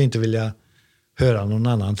 Jag skulle inte vilja höra någon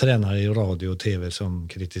annan tränare i radio och tv som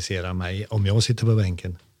kritiserar mig om jag sitter på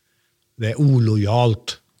bänken. Det är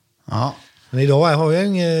olojalt. Ja. Men idag har jag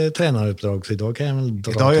inget tränaruppdrag, så idag kan jag väl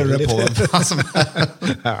dra. Idag gör du det på vad som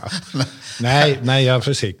ja. Nej, jag är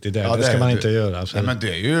försiktig där. Det ska man inte göra. Nej, men du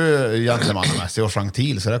är ju gentlemannamässig och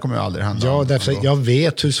gentil, så det kommer ju aldrig hända. Ja, därför jag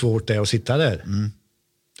vet hur svårt det är att sitta där. Mm.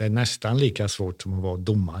 Det är nästan lika svårt som att vara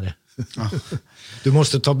domare. Ja. Du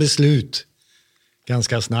måste ta beslut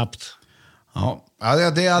ganska snabbt. Ja,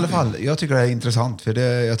 det är i alla fall. Jag tycker det är intressant, för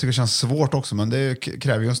jag tycker det känns svårt också, men det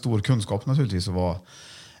kräver ju en stor kunskap naturligtvis att vara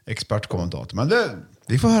expertkommentator. Men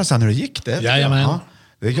vi får höra sen hur det gick.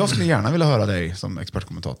 Jag skulle gärna vilja höra dig som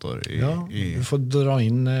expertkommentator. Du får dra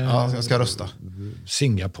in jag ska rösta.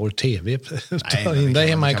 Singapore TV. Nej, in det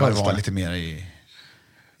hemma i Karlstad. Det kan vara lite mer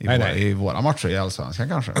i våra matcher i Allsvenskan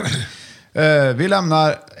kanske. Vi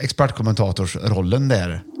lämnar expertkommentatorsrollen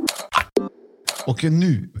där. Och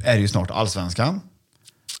nu är det ju snart Allsvenskan.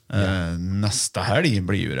 Nästa helg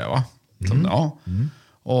blir ju det, va?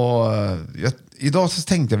 Och idag så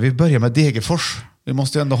tänkte jag vi börjar med Degerfors. Vi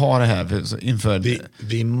måste ju ändå ha det här inför...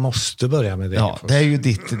 Vi måste börja med Degerfors.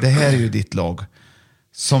 Ja, det här är ju ditt lag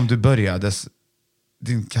som du började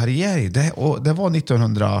din karriär i. Det var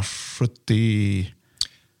 1970...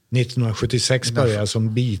 1976 började jag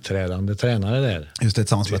som biträdande tränare där. Just det,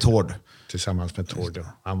 tillsammans med Tord. Tillsammans med Tord,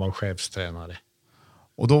 ja. Han var chefstränare.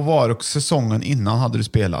 Och då var det säsongen innan hade du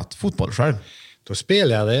spelat fotboll själv. Då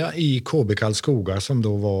spelade jag i KB Karlskoga som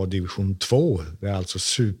då var division 2. Det är alltså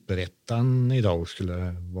superettan idag skulle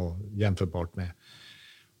det vara jämförbart med.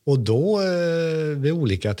 Och då vid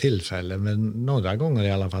olika tillfällen, men några gånger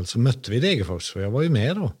i alla fall, så mötte vi Degerfors. Och jag var ju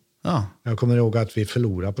med då. Ja. Jag kommer ihåg att vi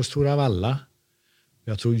förlorade på Stora Valla.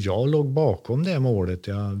 Jag tror jag låg bakom det målet.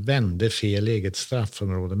 Jag vände fel eget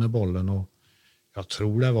straffområde med bollen och jag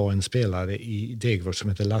tror det var en spelare i Degerfors som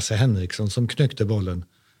heter Lasse Henriksson som knyckte bollen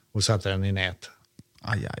och satte den i nät.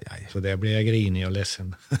 Aj. Så där blev jag grinig och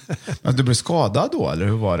ledsen. Men du blev skadad då, eller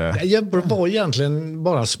hur var det? Jag var egentligen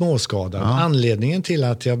bara småskadad. Ja. Anledningen till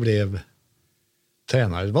att jag blev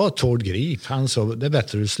tränare var Tord Grip. Han sa, det är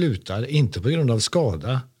bättre du slutar, inte på grund av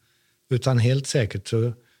skada, utan helt säkert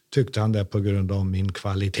så tyckte han det på grund av min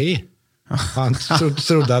kvalitet. Han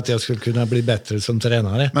trodde att jag skulle kunna bli bättre som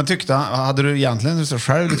tränare. Men hade du egentligen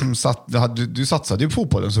själv liksom du satsade ju på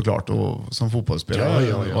fotbollen såklart och som fotbollsspelare?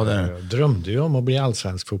 Ja. Jag drömde ju om att bli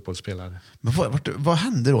allsvensk fotbollsspelare. Men vad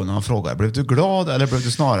hände då när han frågade? Blev du glad eller blev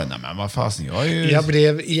du snarare, nej men vad fasen, Jag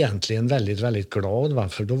blev egentligen väldigt, väldigt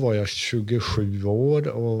glad, för då var jag 27 år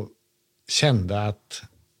och kände att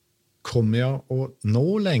kommer jag att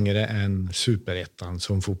nå längre än superettan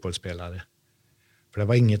som fotbollsspelare? För det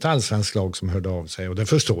var inget allsvenskt lag som hörde av sig. Och det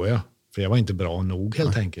förstår jag. För jag var inte bra nog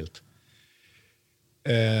helt enkelt.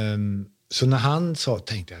 Så när han sa,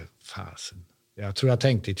 tänkte jag, fasen. Jag tror jag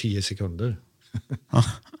tänkte i 10 sekunder.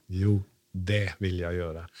 Jo, det vill jag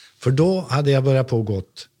göra. För då hade jag börjat på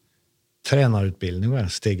gått tränarutbildning.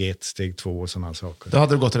 Steg 1, steg 2 och sådana saker. Det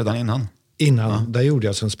hade du gått redan innan? Innan, det gjorde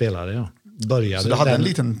jag som spelare, ja. Så du hade en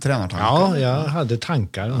liten tränartanke? Ja, jag hade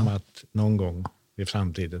tankar om att någon gång i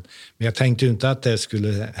framtiden. Men jag tänkte ju inte att det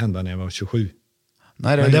skulle hända när jag var 27.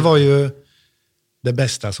 Nej, men det var ju det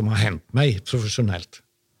bästa som har hänt mig professionellt.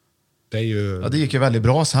 Det är ju... Ja, det gick ju väldigt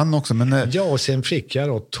bra sen också. Men... Ja, och sen fick jag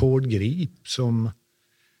då Tord Grip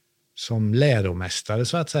som läromästare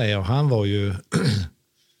så att säga. Och han var ju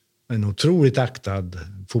en otroligt aktad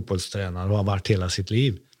fotbollstränare och har varit hela sitt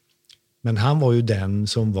liv. Men han var ju den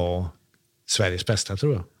som var Sveriges bästa,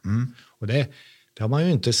 tror jag. Mm. Och det har man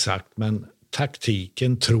ju inte sagt, men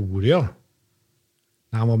taktiken, tror jag,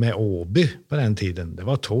 när han var med Åby på den tiden, det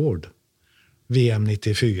var Tord. VM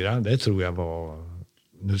 94, det tror jag var,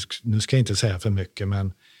 nu ska jag inte säga för mycket,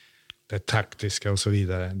 men det taktiska och så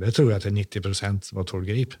vidare, det tror jag att det 90% var Tord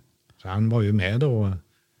Grip. Så han var ju med då,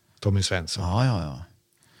 Tommy Svensson. Ja.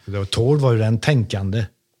 Så Tord var ju den tänkande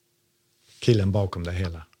killen bakom det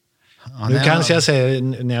hela. Nu kanske jag säger,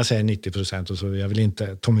 när jag säger 90% och så, jag vill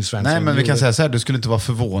inte Tommy Svensson. Nej, men vi kan säga så här, du skulle inte vara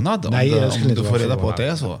förvånad om du får reda på att det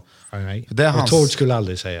är så. Nej. Det är och Tord skulle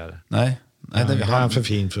aldrig säga det. Nej, det är han för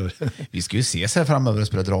fin för. Vi ska ju ses här framöver och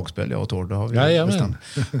spela dragspel, jag och Tord. Ja,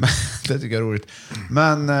 det tycker jag är roligt.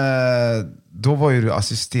 Men då var ju du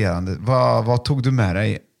assisterande. Vad tog du med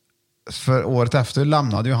dig? För året efter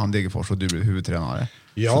lämnade ju han Degerfors och du blev huvudtränare.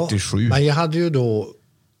 Ja, 77. Men jag hade ju då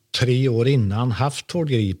 3 år innan haft Tord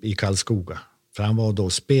Grip i Karlskoga. För han var då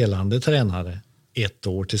spelande tränare 1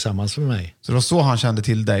 år tillsammans med mig. Så det var så han kände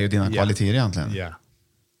till dig och dina kvaliteter egentligen? Ja.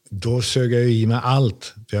 Då sög jag ju i med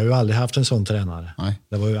allt. För jag har ju aldrig haft en sån tränare.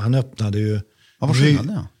 Nej. Han öppnade ju... Vad var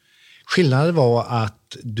skillnaden? Ja? Skillnaden var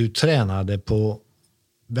att du tränade på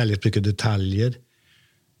väldigt mycket detaljer.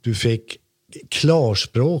 Du fick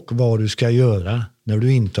klarspråk vad du ska göra när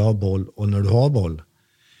du inte har boll och när du har boll.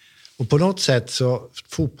 Och på något sätt så,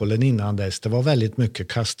 fotbollen innan dess, det var väldigt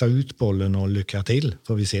mycket kasta ut bollen och lycka till.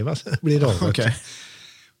 Får vi se vad det blir av. Okay.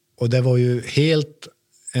 Och det var ju helt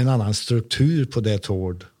en annan struktur på det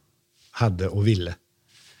Tord hade och ville.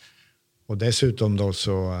 Och dessutom då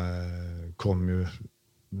så kom ju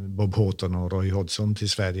Bob Houghton och Roy Hodgson till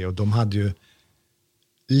Sverige. Och de hade ju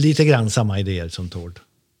lite grann samma idéer som Tord.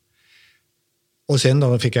 Och sen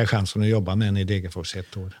då fick jag chansen att jobba med en i Degerfors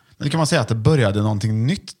 1 år. Men kan man säga att det började någonting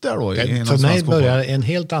nytt där då? För mig började en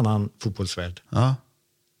helt annan fotbollsvärld. Ja.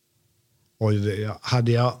 Och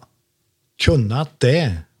hade jag kunnat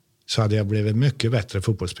det så hade jag blivit mycket bättre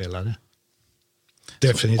fotbollsspelare.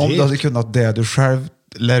 Definitivt. Om du hade kunnat det du själv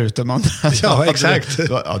lär ut dem andra. Ja, exakt.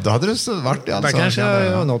 Då hade du så varit i allsvenskan. Då kanske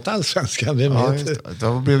jag har något allsvenskan.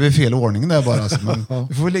 Då blev det fel ordning där bara. Så, men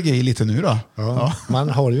vi får väl lägga i lite nu då. Ja. Man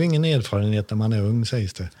har ju ingen erfarenhet när man är ung,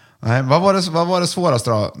 sägs det. Nej, vad var det svåraste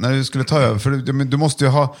då när du skulle ta över? För du måste ju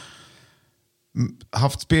ha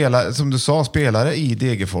haft spelare, som du sa, spelare i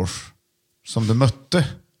Degerfors som du mötte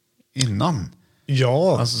innan.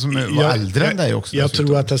 Ja. Alltså som var äldre än dig också. Jag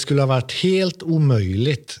tror att det skulle ha varit helt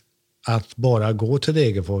omöjligt att bara gå till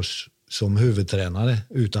Degerfors som huvudtränare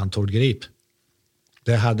utan Tord Grip.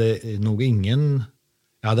 Det hade nog ingen...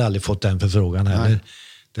 Jag hade aldrig fått den förfrågan heller.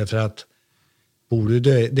 Därför att bor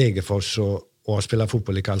du i Degerfors och har spelat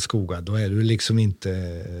fotboll i Karlskoga, då är du liksom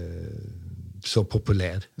inte så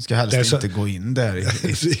populär. Du ska helst inte gå in där.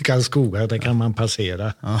 I Karlskoga, där kan man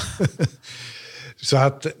passera. Ja. Så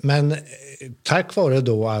att, men tack vare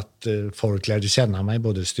då att folk lärde känna mig,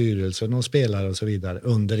 både styrelsen och spelare och så vidare,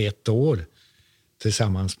 under 1 år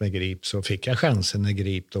tillsammans med Grip, så fick jag chansen när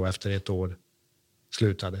Grip då efter 1 år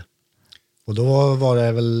slutade. Och då var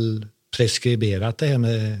det väl preskriberat det här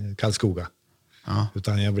med Karlskoga. Ja.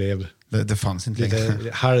 Utan jag blev det fanns inte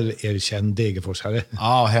längre. halverkänd Degerforsare.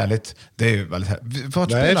 Ja, härligt. Det är ju väldigt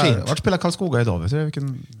härligt. Vart spelar Karlskoga idag? Vet du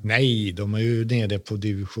vilken... Nej, de är ju nere på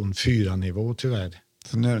division 4-nivå tyvärr.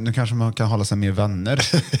 Så nu kanske man kan hålla sig med vänner.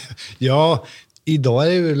 Ja, idag är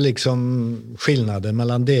det ju liksom skillnaden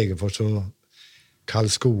mellan Degerfors och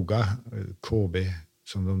Karlskoga, KB,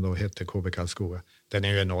 som de då hette, KB Karlskoga. Den är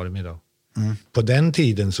ju enorm idag. På den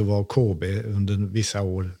tiden så var KB under vissa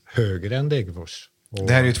år högre än Degerfors. Och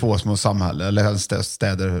det här är ju 2 små samhällen, eller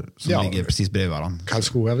städer som ligger precis bredvid varandra.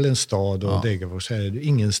 Karlskoga är väl en stad och Degerfors är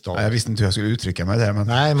ingen stad. Ja, jag visste inte hur jag skulle uttrycka mig där. Men...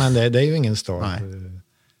 Nej, men det är ju ingen stad. Nej.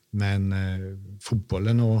 Men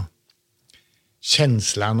fotbollen och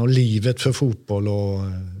känslan och livet för fotboll och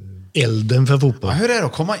elden för fotboll. Ja, hur är det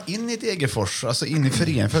att komma in i Degerfors, alltså in i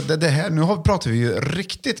föreningen? För det här, nu pratar vi ju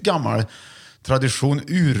riktigt gammal tradition,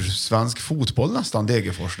 ursvensk fotboll nästan,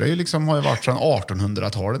 Degerfors. Det är ju liksom, har ju varit sedan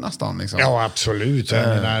 1800-talet nästan. Liksom. Ja, absolut. Jag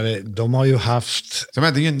menar, de har ju haft... Så,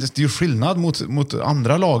 men det är ju skillnad mot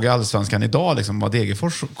andra lag i Allsvenskan idag, liksom, vad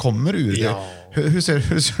Degerfors kommer ur. Ja. Hur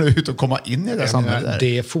ser det ut att komma in i det samhället där?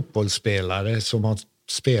 Det är fotbollsspelare som har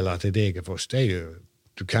spelat i Degerfors. Det är ju,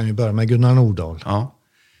 du kan ju börja med Gunnar Nordahl. Ja.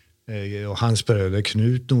 Och hans bröder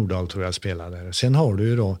Knut Nordahl tror jag spelade där. Sen har du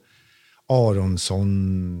ju då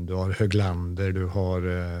Aronsson, du har Höglander, du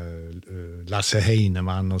har Lasse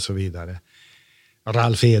Heinemann och så vidare.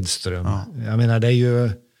 Ralf Edström. Ja. Jag menar, det är ju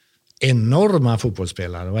enorma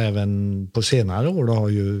fotbollsspelare, och även på senare år då har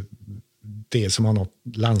ju det som har nått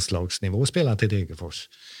landslagsnivå spelat i Degerfors.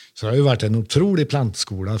 Så det har ju varit en otrolig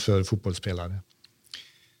plantskola för fotbollsspelare.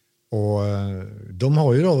 Och de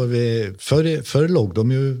har ju då, förr låg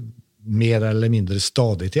de ju mer eller mindre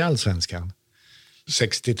stadigt i Allsvenskan.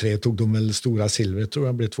 63 tog de väl stora silvret, tror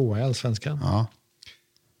jag, blev 2 i Allsvenskan. Ja.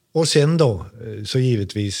 Och sen då, så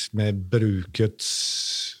givetvis med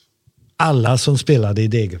brukets... Alla som spelade i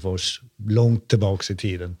Degerfors långt tillbaka i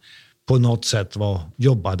tiden på något sätt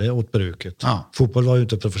jobbade åt bruket. Ja. Fotboll var ju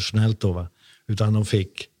inte professionellt då, va? Utan de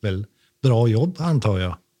fick väl bra jobb, antar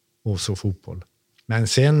jag, och så fotboll. Men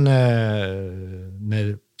sen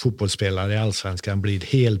när fotbollsspelare i Allsvenskan blir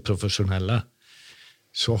helt professionella,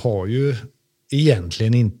 så har ju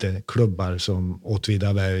egentligen inte klubbar som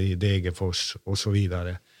Åtvidaberg, Degerfors och så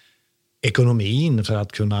vidare ekonomin för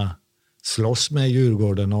att kunna slåss med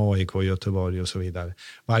Djurgården, AIK, Göteborg och så vidare.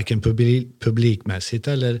 Varken publikmässigt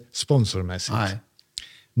eller sponsormässigt. Nej.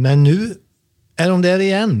 Men nu är de där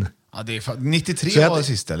igen. Ja, det är 93 var det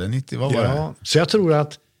sist, eller 90, vad var det? Så jag tror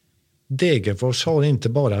att Degerfors har inte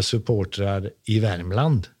bara supportrar i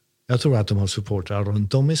Värmland. Jag tror att de har supportrar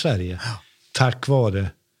runt om i Sverige. Ja. Tack vare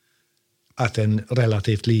att en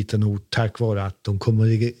relativt liten ort, tack vare att de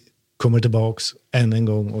kommer tillbaks än en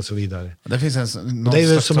gång och så vidare. Det finns någon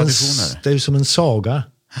slags tradition här. Det är ju som en saga.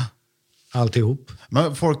 Alltihop.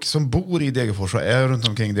 Men folk som bor i Degerfors och är runt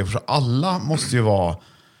omkring Degerfors, alla måste ju vara...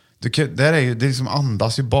 Det liksom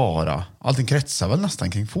andas ju bara. Allting kretsar väl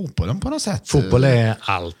nästan kring fotbollen på något sätt. Fotboll är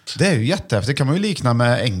allt. Det är ju jättehäftigt. Det kan man ju likna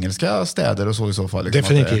med engelska städer och så i så fall. Liksom.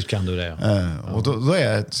 Definitivt kan du det. Ja. Och då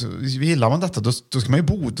gillar man detta, då ska man ju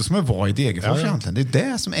bo, då ska man vara i Degerfors egentligen. Det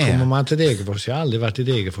är det som är. Kommer man till Degerfors, jag har aldrig varit i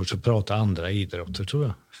Degerfors och pratat andra idrotter, tror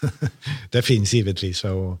jag. Det finns givetvis,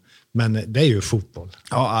 men det är ju fotboll.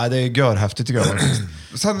 Ja, det är görhäftigt tycker jag.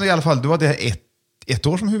 Sen i alla fall, du var det ett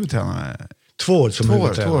år som huvudtränare. 2 år som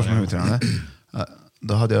huvudtränare. 2 år som huvudtränare.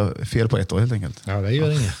 Då hade jag fel på 1 år helt enkelt. Ja, det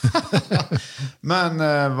gör inget. Men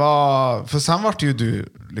för sen var det ju du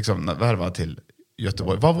liksom värvad till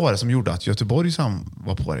Göteborg. Vad var det som gjorde att Göteborg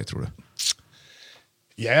var på dig, tror du?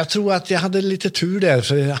 Ja, jag tror att jag hade lite tur där.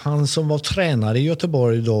 För han som var tränare i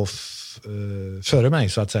Göteborg då före mig,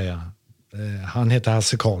 så att säga. Han hette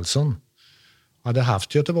Hasse Karlsson. Hade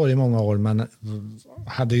haft Göteborg i många år, men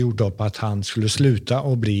hade gjort upp att han skulle sluta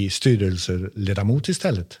och bli styrelseledamot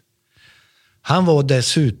istället. Han var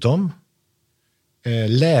dessutom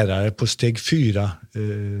lärare på steg 4,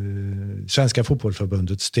 Svenska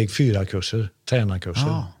fotbollförbundets steg 4-kurser, tränarkurser.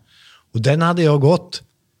 Ja. Och den hade jag gått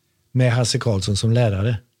med Hasse Karlsson som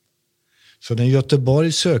lärare. Så när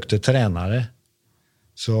Göteborg sökte tränare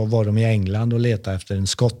så var de i England och letade efter en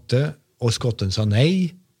skotte, och skotten sa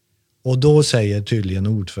nej. Och då säger tydligen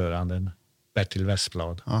ordföranden Bertil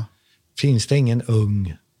Westblad, finns det ingen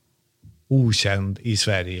ung, okänd i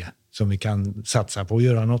Sverige som vi kan satsa på att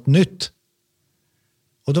göra något nytt?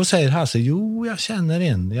 Och då säger Hasse, jo, jag känner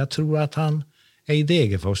en. Jag tror att han är i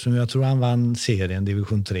Degerfors nu. Jag tror han vann serien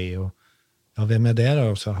division 3. Och, ja, vem är det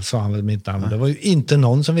då? Så sa han väl mitt namn. Det var ju inte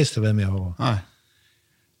någon som visste vem jag var. Nej.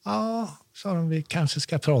 Ja, sa de, vi kanske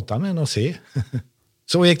ska prata med en och se.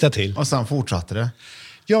 Så gick det till. Och sen fortsatte det.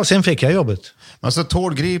 Ja, sen fick jag jobbet. Men så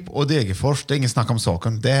Tårgrip och Degerfors, det är ingen snack om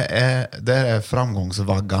saken. Det är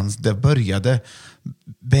framgångsvaggans. Det började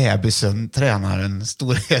bebisen, tränaren,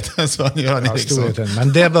 storheten Sven-Göran Eriksson. Storheten.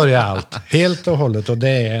 Men det börjar allt. Helt och hållet. Och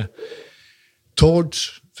det är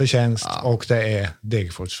Tårds förtjänst och det är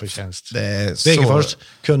Degerfors förtjänst. Degerfors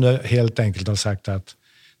kunde helt enkelt ha sagt att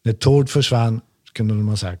när Tård försvann kunde de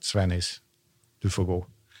ha sagt, Svennis, du får gå.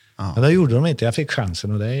 Men det gjorde de inte. Jag fick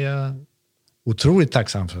chansen och det är jag otroligt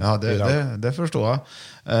tacksam för. Ja, det förstår jag.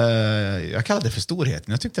 Jag kallade det för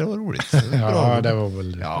storheten. Jag tyckte det var roligt. Ja, det var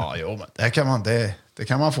väl... Ja, jo, men det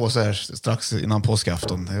kan man få så här strax innan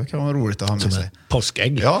påskafton. Det kan vara roligt att ha med som sig. ett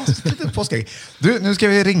påskägg. Ja, lite påskägg. Du, nu ska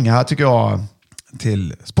vi ringa, tycker jag,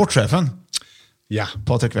 till sportchefen. Ja.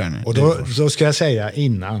 Patrik Werner. Och då ska jag säga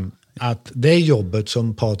innan att det jobbet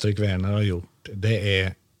som Patrik Werner har gjort, det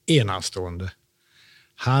är enastående.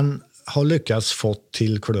 Han har lyckats fått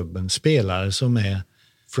till klubben spelare som är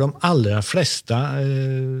för de allra flesta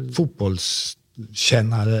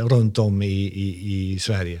fotbollskännare runt om i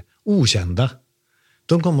Sverige okända.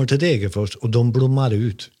 De kommer till Degerfors och de blommar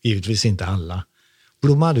ut, givetvis inte alla,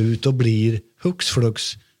 blommar ut och blir hux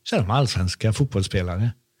flux så är de allsvenska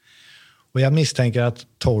fotbollsspelare. Och jag misstänker att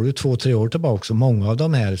tar du 2-3 år tillbaka så många av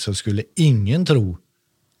de här så skulle ingen tro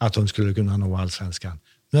att de skulle kunna nå allsvenskan.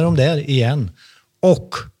 Nu är de där igen.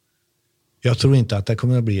 Och jag tror inte att det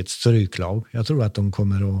kommer att bli ett stryklag. Jag tror att de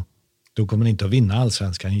kommer inte att vinna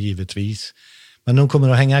allsvenskan givetvis. Men de kommer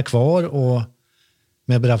att hänga kvar och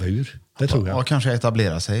med bravur. Det tror jag. Och kanske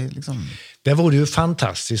etablera sig liksom. Det vore ju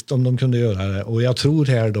fantastiskt om de kunde göra det. Och jag tror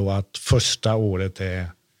här då att första året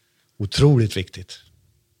är otroligt viktigt.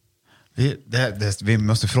 Vi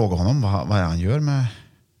måste fråga honom vad han gör med...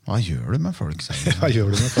 Vad gör du med folk? Vad gör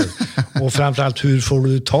du med folk? Och framförallt, hur får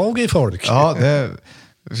du tag i folk? Ja,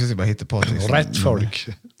 vi ska se bara hitta på det. Rätt folk.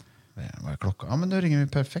 Vad är klockan? Ja, men nu ringer vi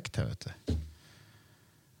perfekt här, vet du.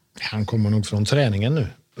 Han kommer nog från träningen nu.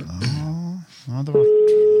 Ja, det var...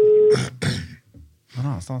 Någon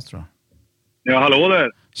annanstans, tror jag. Ja, hallå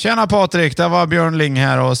där. Tjena Patrik, det var Björn Ling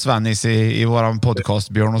här och Svennis i våran podcast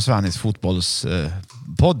Björn och Svennis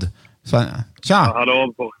fotbollspodd. Tjena. Ja,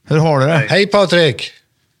 hallå. Hur har du det? Hej Patrik.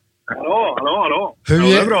 Hallå.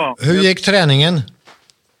 Hur gick träningen?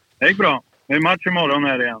 Det gick bra. Det är match imorgon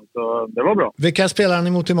här igen, så det var bra. Vilka spelar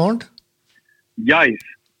ni mot imorgon? Gais.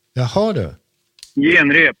 Jaha du.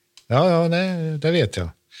 Genrep. Ja, det vet jag.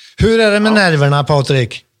 Hur är det med nerverna,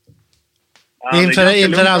 Patrik? Ja,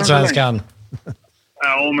 inför allsvenskan?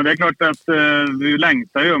 Ja, men det är klart att vi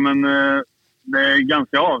längtar ju, men det är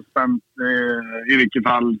ganska avspänt i vilket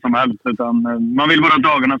fall som helst. Utan, man vill bara att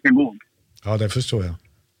dagarna ska gå. Ja, det förstår jag.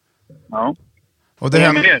 Ja. Och det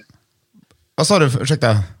här med er? Vad sa du?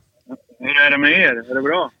 Ursäkta. Hur är det med er? Är det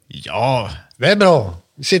bra? Ja. Det är bra.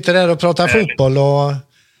 Vi sitter där och pratar fotboll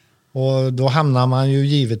och då hamnar man ju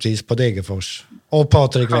givetvis på Degerfors. Och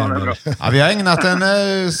Patrik Werner. Ja, vi har ägnat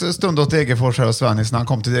en stund åt Degerfors här och Svennis när han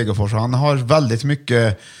kom till Degerfors. Han har väldigt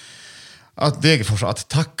mycket att Degerfors att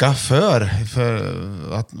tacka för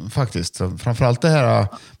att faktiskt, framförallt det här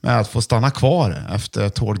med att få stanna kvar efter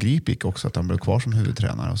Tårgrip gick också, att han blev kvar som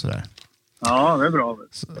huvudtränare och sådär. Ja, det är bra.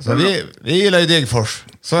 Så vi gillar ju Degerfors.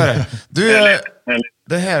 Så är det. Du,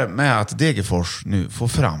 det här med att Degerfors nu får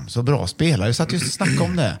fram så bra spelare, så att just snacka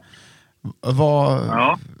om det.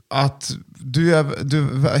 Att du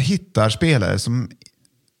hittar spelare som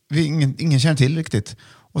ingen känner till riktigt.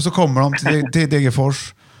 Och så kommer de till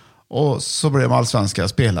Degerfors och så blir de allsvenska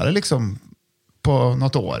spelare liksom på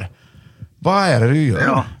något år. Vad är det du gör?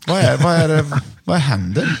 Ja. Vad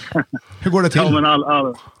händer? Hur går det till? Ja, men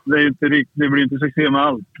det blir inte succé med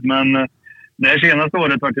allt. Men det här senaste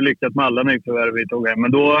året var det lyckat med alla nyförvärv vi tog hem.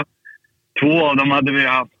 Men då, 2 av dem hade vi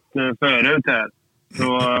haft förut här.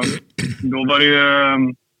 Så då var det ju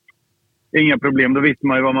inga problem. Då visste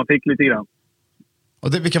man ju vad man fick lite grann.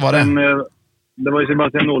 Och vilka var det? Men, det var ju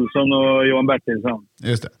Sebastian Olsson och Johan Bertilsson.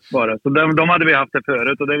 Just det. Bara. Så de hade vi haft det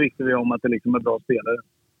förut och det visste vi om att det liksom är bra spelare.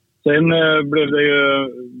 Sen blev det ju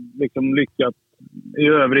liksom lyckat i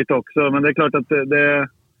övrigt också. Men det är klart att det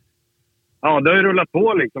har ju rullat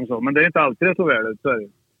på liksom så. Men det är inte alltid så väl ut.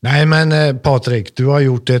 Nej, men Patrik, du har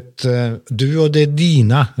gjort du och det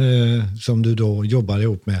dina som du då jobbar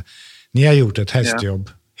ihop med. Ni har gjort ett hästjobb.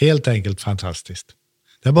 Helt enkelt fantastiskt.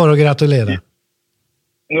 Det är bara att gratulera.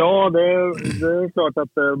 Ja, det är klart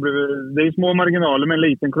att det är små marginaler med en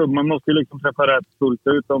liten klubb. Man måste ju liksom träffa rätt fullt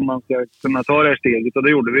ut om man ska kunna ta det här steget. Och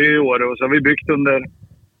det gjorde vi i år. Och så har vi byggt under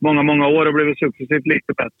många, många år och blivit successivt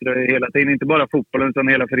lite bättre hela tiden. Inte bara fotbollen utan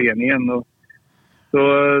hela föreningen. Så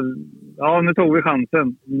ja, nu tog vi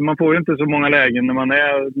chansen. Man får ju inte så många lägen när man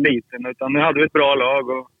är liten. Utan nu hade vi ett bra lag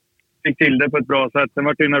och fick till det på ett bra sätt. Sen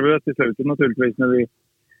var det nervöst i slutet naturligtvis när vi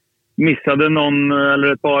missade någon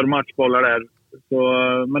eller ett par matchbollar där. Så,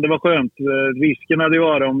 men det var skönt. Risken hade ju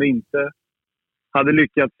varit om vi inte hade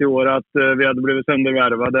lyckats i år att vi hade blivit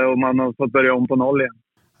söndervärvade och man har fått börja om på noll igen.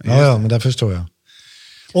 Ja, men det förstår jag.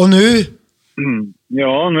 Och nu?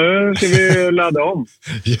 Ja, nu ska vi ladda om.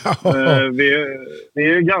 Ja.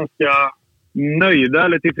 Vi är ganska nöjda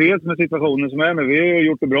eller tillfreds med situationen som är nu. Vi har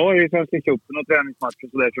gjort det bra i Svenska cupen och träningsmatcher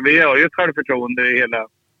och så där. Så vi har ju ett självförtroende i hela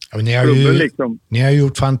klubben liksom. Ni har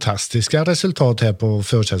gjort fantastiska resultat här på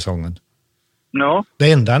försäsongen. Ja.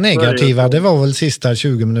 Det enda negativa det var väl sista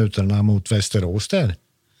 20 minuterna mot Västerås där.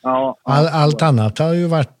 Ja. Allt annat har ju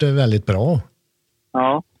varit väldigt bra.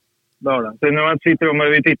 Ja, det har det. Sen när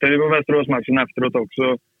vi tittade på Västerås-matchen efteråt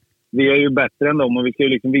också. Vi är ju bättre än dem och vi ska ju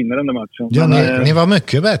liksom vinna den där matchen. Ja, ni var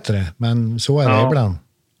mycket bättre, men så är det ibland.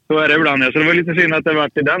 Så är det ibland, ja. Så det var lite synd att det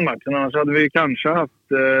varit i den matchen. Annars hade vi kanske haft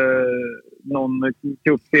någon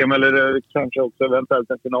cupsem eller kanske också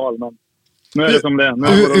eventuellt en final. Men nu är det som det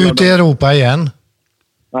är. Ut i Europa igen.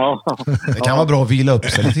 Ja. Det kan vara bra att vila upp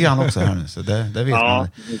sig lite grann också här nu, så det vet man.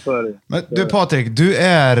 Så är det. Men du Patrik,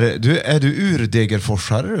 är du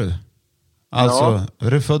ur-Degerforsare du? Alltså,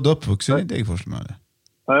 är du född och uppvuxen i Degerfors?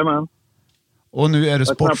 Jajamän. Och nu är du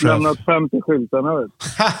sportchef. Jag har knappt lämnat 50 skyltarna ut.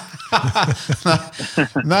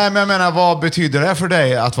 Nej, men jag menar, vad betyder det för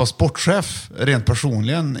dig att vara sportchef rent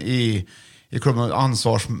personligen i klubben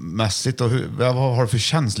ansvarsmässigt? Och vad har du för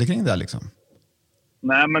känslor kring det liksom?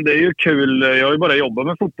 Nej, men det är ju kul. Jag har ju bara jobbat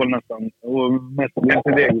med fotboll nästan. Och nästan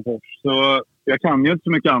i Degerfors. Så jag kan ju inte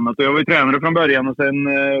så mycket annat. Och jag var ju tränare från början och sen...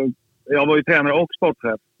 Jag var ju tränare och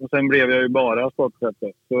sportchef. Och sen blev jag ju bara sportchef.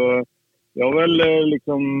 Så jag har väl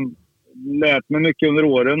liksom lärt mig mycket under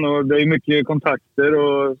åren. Och det är mycket kontakter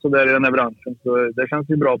och sådär i den här branschen. Så det känns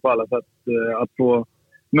ju bra på alla sätt att få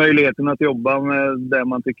möjligheten att jobba med det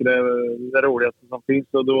man tycker är det roligaste som finns.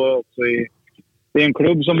 Och då också det är en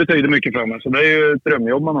klubb som betyder mycket för mig. Så det är ju ett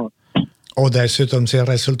drömjobb man har. Och dessutom ser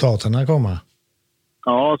resultaten komma.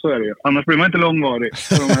 Ja, så är det ju. Annars blir man inte långvarig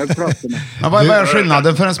på de här platserna. Men vad är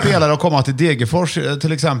skillnaden för en spelare att komma till Degerfors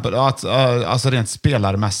till exempel? Alltså rent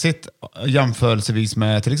spelarmässigt jämförelsevis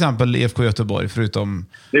med till exempel IFK Göteborg förutom...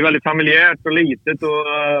 Det är väldigt familjärt och litet och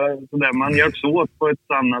sådär. Man hjälps åt på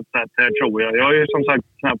ett annat sätt här tror jag. Jag har ju som sagt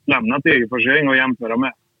knappt lämnat Degerfors att jämföra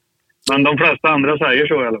med. Men de flesta andra säger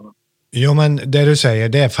så i alla fall. Jo, men det du säger,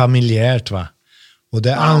 det är familjärt va? Och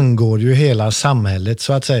det angår ju hela samhället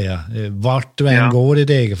så att säga. Vart du än går i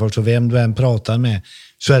Degerfors och vem du än pratar med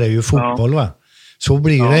så är det ju fotboll va? Så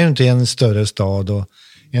blir det ju inte i en större stad. Och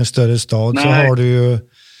i en större stad så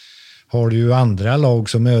har du ju andra lag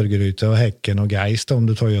som Örgryte och Häcken och Geist om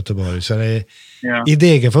du tar Göteborg. Så i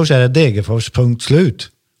Degerfors är det Degerfors punkt slut.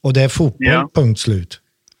 Och det är fotboll punkt slut.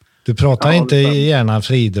 Du pratar inte gärna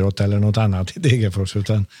friidrott eller något annat i Degerfors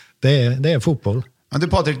utan det är fotboll. Men du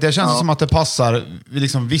Patrik, det känns som att det passar,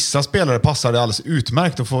 liksom, vissa spelare passar det alldeles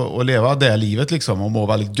utmärkt att få leva det livet liksom, och må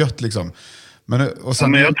väldigt gött liksom. Men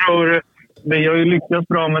jag tror vi har ju lyckats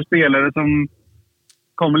bra med spelare som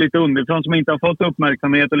kommer lite underifrån, som inte har fått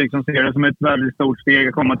uppmärksamhet och liksom ser det som ett väldigt stort steg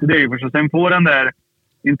att komma till Degerfors. Och sen får den där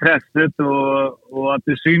intresset och att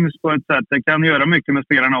det syns på ett sätt. Det kan göra mycket med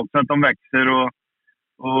spelarna också, att de växer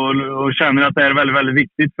och känner att det är väldigt, väldigt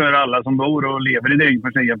viktigt för alla som bor och lever i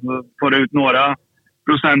Degerfors att få ut några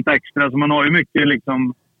procent extra. Så man har ju mycket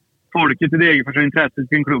liksom folket i Degerfors och intresset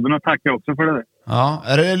kring klubben och tackar också för det. Ja,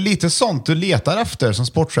 är det lite sånt du letar efter som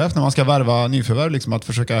sportchef när man ska värva nyförvärv, liksom att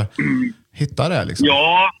försöka hitta det liksom?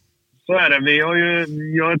 Ja, så är det.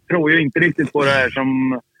 Jag tror ju inte riktigt på det här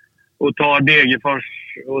som att ta Degerfors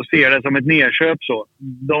och se det som ett nedköp så.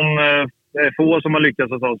 De är få som har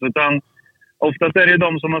lyckats hos oss, utan oftast är det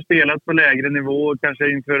de som har spelat på lägre nivå,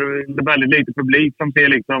 kanske inför väldigt lite publik, som ser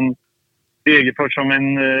liksom Degerfors som en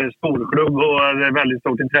storklubb och det är väldigt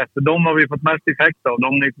stort intresse. De har vi fått mest effekt av,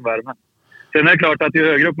 de nyförvärven. Sen är det klart att ju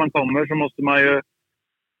högre upp man kommer så måste man ju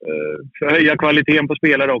höja kvaliteten på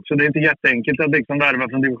spelare också. Det är inte jätteenkelt att liksom värva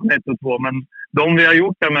från division 1 och 2, men de vi har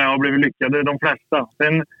gjort det med har blivit lyckade, de flesta.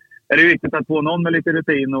 Sen är det viktigt att få någon med lite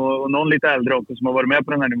rutin och någon lite äldre också som har varit med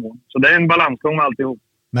på den här nivån. Så det är en balansgång med alltihop.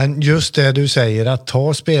 Men just det du säger, att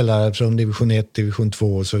ta spelare från division 1, division 2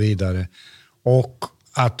 och så vidare och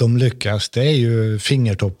att de lyckas, det är ju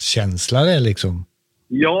fingertoppskänsla det liksom.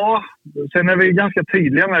 Ja, sen är vi ganska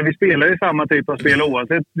tydliga med. Vi spelar ju samma typ av spel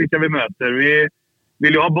oavsett vilka vi möter. Vi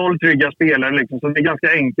vill ju ha bolltrygga spelare liksom, så det är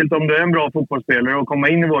ganska enkelt om du är en bra fotbollsspelare att komma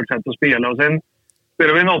in i vårt sätt att spela. Och sen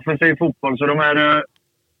spelar vi en offensiv fotboll, så de här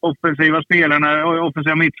offensiva spelarna,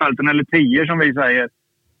 offensiva mittfälten eller 10 som vi säger,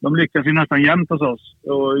 de lyckas ju nästan jämt hos oss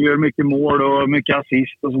och gör mycket mål och mycket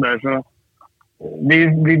assist och sådär. Så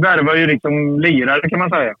vi värvar ju liksom lirare kan man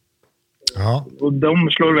säga. Ja. Och de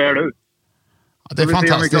slår väl ut. Ja, det är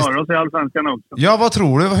fantastiskt. Vi klarar oss i Allsvenskan också. Ja, vad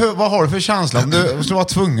tror du? Vad har du för känsla? Om du skulle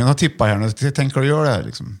vara tvungen att tippa här nu, tänker du göra det här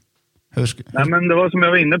liksom? Nej, men det var som jag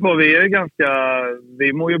var inne på.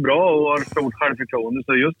 Vi mår ju bra och har stort självförtroende.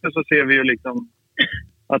 Så just nu så ser vi ju liksom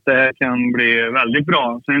att det här kan bli väldigt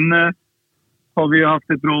bra. Sen har vi ju haft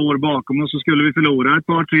ett bra år bakom oss, så skulle vi förlora ett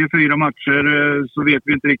par, 3, 4 matcher så vet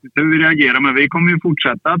vi inte riktigt hur vi reagerar. Men vi kommer ju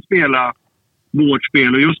fortsätta att spela vårt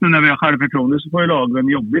spel. Och just nu när vi har självförtroende så får ju lagen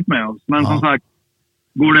jobbigt med oss. Men som sagt,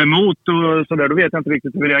 går det emot och sådär, då vet jag inte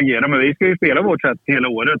riktigt hur vi reagerar. Men vi ska ju spela vårt sätt hela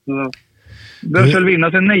året. Så behövs väl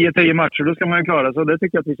vinna sen 9-10 matcher, då ska man ju klara. Så det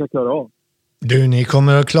tycker jag att vi ska klara av. Du, ni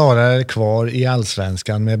kommer att klara er kvar i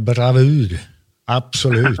Allsvenskan med bravur.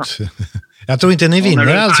 Absolut. Jag tror inte ni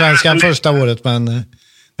vinner Allsvenskan första året, men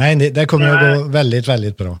nej, det kommer att gå väldigt,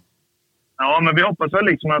 väldigt bra. Ja, men vi hoppas väl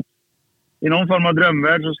liksom att i någon form av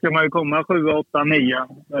drömvärld så ska man ju komma 7, 8, 9.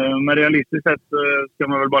 Men realistiskt sett ska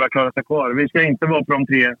man väl bara klara sig kvar. Vi ska inte vara på de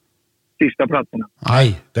 3 sista platserna.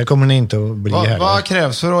 Nej, det kommer ni inte att bli heller. Vad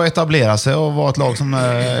krävs för att etablera sig och vara ett lag som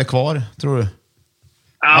är kvar, tror du?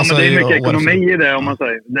 Ja, alltså, men det är mycket ekonomi i det, om man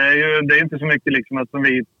säger. Det är inte så mycket liksom att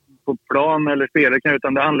vi på plan eller spelare,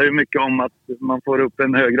 utan det handlar ju mycket om att man får upp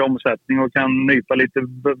en högre omsättning och kan nypa lite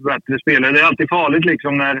bättre spelare. Det är alltid farligt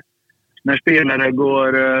liksom när spelare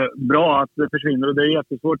går bra att det försvinner, och det är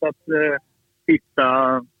jättesvårt att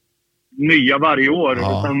hitta nya varje år.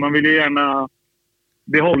 Ja. Man vill ju gärna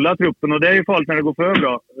behålla truppen, och det är ju farligt när det går för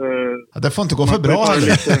bra. Det får inte gå för bra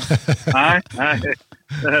heller. Nej.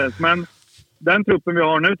 Men den truppen vi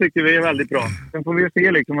har nu tycker vi är väldigt bra. Sen får vi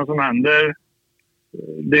se liksom vad som händer.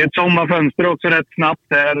 Det är ett sommarfönster också rätt snabbt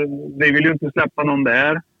här. Vi vill ju inte släppa någon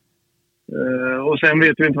där. Och sen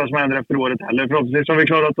vet vi inte vad som händer efter året heller. Förhoppningsvis har vi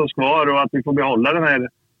klarat oss kvar och att vi får behålla den här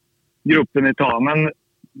gruppen ett tag. Men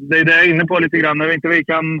det är det jag är inne på lite grann. När vi inte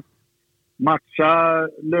kan matcha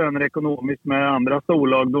löner ekonomiskt med andra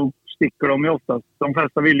storlag, då sticker de ju oftast. De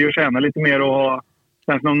flesta vill ju tjäna lite mer och ha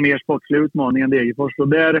kanske någon mer sportslig utmaning än Degerfors. Och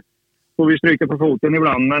där får vi stryka på foten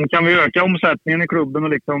ibland. Men kan vi öka omsättningen i klubben och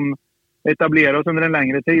liksom etablera oss under en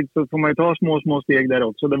längre tid, så får man ju ta små steg där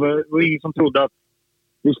också. Det var ingen som trodde att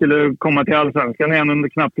vi skulle komma till Allsvenskan igen under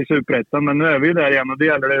knappt i Superettan, men nu är vi ju där igen, och det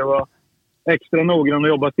gäller det att vara extra noggrann och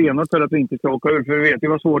jobba stenhårt för att vi inte ska åka ur, för vi vet ju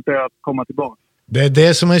vad svårt det är att komma tillbaka. Det är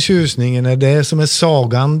det som är tjusningen, det är det som är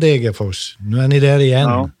sagan Degerfors. Nu är ni där igen.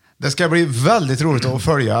 Ja. Det ska bli väldigt roligt att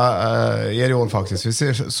följa er i år faktiskt. Vi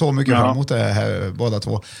ser så mycket fram emot det här båda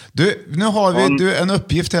två. Du, nu har vi en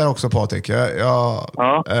uppgift här också, Patrik,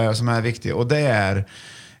 som är viktig. Och det är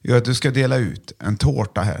att du ska dela ut en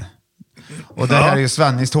tårta här. Och det här är ju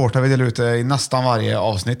Svennis tårta. Vi delar ut det i nästan varje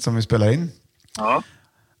avsnitt som vi spelar in. Ja.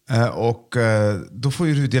 Och då får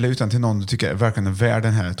ju du dela ut den till någon du tycker verkligen är värd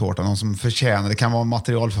den här tårtan. Någon som förtjänar. Det kan vara en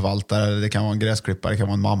materialförvaltare, eller det kan vara en gräsklippare, det kan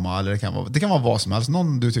vara en mamma, eller det kan vara vad som helst.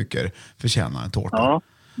 Någon du tycker förtjänar en tårta. Ja,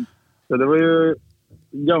 så det var ju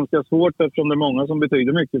ganska svårt eftersom det är många som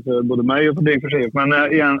betyder mycket för både mig och för dig för sig. Men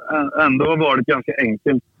ändå var det ganska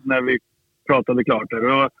enkelt när vi pratade klart där.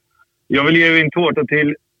 Och jag vill ge en tårta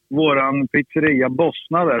till våran pizzeria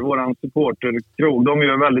Bosna där, våran supporterkrog. De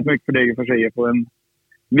gör väldigt mycket för Degerfors IF på en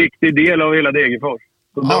viktig del av hela Degerfors.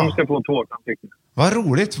 Så de ska få tårtan, tycker jag. Vad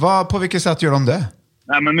roligt. På vilket sätt gör de det?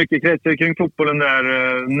 Nej, men mycket kretsar kring fotbollen där.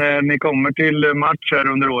 När ni kommer till match här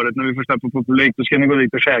under året, när vi får släppa på publik, då ska ni gå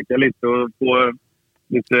dit och käka lite och få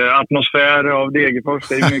lite atmosfär av Degerfors.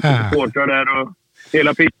 Det är mycket supportrar där, och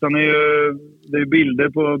hela pizzan är ju, det är bilder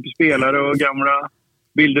på spelare och gamla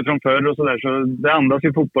bilder från förr och sådär. Så det andas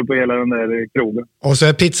ju fotboll på hela den där krogen. Och så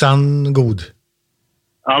är pizzan god.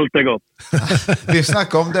 Allt är gott. Vi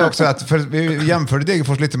snackade om det också, för vi jämförde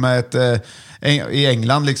Degerfors lite med i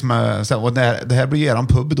England liksom, och det här blir eran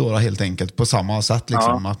pub då helt enkelt på samma sätt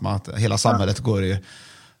liksom, att hela samhället går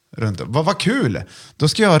runt. Vad kul! Då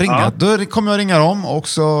ska jag ringa. Då kommer jag ringa dem och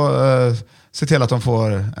så se till att de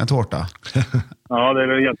får en tårta. Ja, det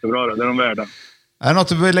är jättebra. Det är de värda. Är det något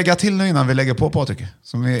du vill lägga till nu innan vi lägger på, Patrik?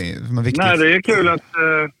 Som är viktigt? Nej, det är kul att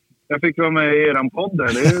jag fick vara med i eran podd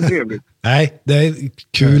där. Det är ju trevligt. Nej, det är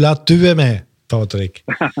kul att du är med. Patrik.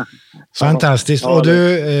 Fantastiskt. Och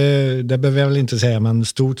du, det behöver jag väl inte säga, men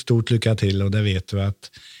stort lycka till. Och det vet du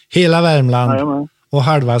att hela Värmland och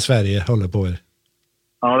halva Sverige håller på er.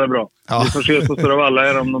 Ja, det är bra. Ja. Vi får ses på Stora Valla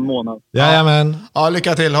här om någon månad. Jajamän. Ja,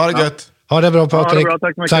 lycka till. Ha det gött. Ha det bra, Patrik. Ha det bra,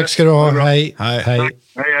 tack så mycket. Tack ska du ha. Hej. Hej. Hej.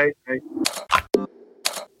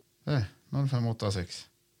 Hej. 0586.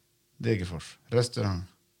 Degerfors. Restaurang.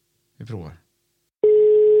 Vi provar.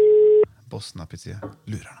 Bosna pizzeria.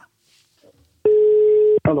 Lurarna.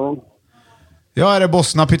 Hallå? Ja, är det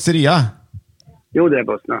Bosna pizzeria? Jo, det är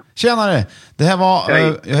Bosna. Tjenare. Det här var...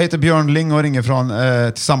 Hej. jag heter Björn Ling och ringer från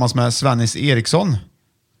tillsammans med Svennis Eriksson.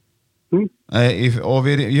 Och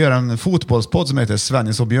vi gör en fotbollspodd som heter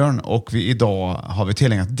Svennis och Björn. Och idag har vi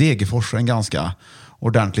tillägnat Degerfors en ganska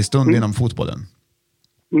ordentlig stund inom fotbollen.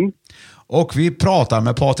 Och vi pratar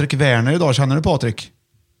med Patrik Werner idag. Känner du Patrik?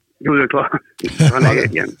 Jo, det är klart. Han är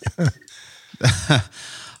egen.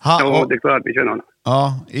 Jo, det är klart vi känner honom.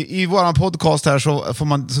 Ja, i våran podcast här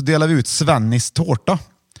så delar vi ut Svennis tårta.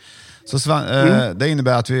 Så det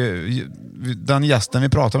innebär att den gästen vi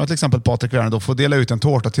pratar med, till exempel Patrik Werner, då får dela ut en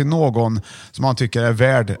tårta till någon som han tycker är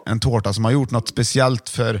värd en tårta, som har gjort något speciellt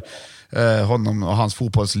för honom och hans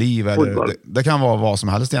fotbollsliv. Eller, det kan vara vad som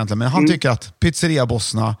helst egentligen. Men han tycker att Pizzeria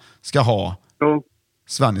Bosna ska ha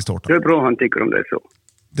Svennis tårta. Det är bra han tycker om det så.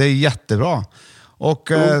 Det är jättebra.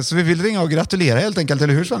 Och så vi vill ringa och gratulera helt enkelt,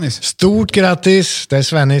 eller hur Svennis? Stort grattis, det är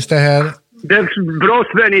Svennis det här. Det är bra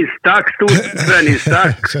Svennis, tack stort Svennis,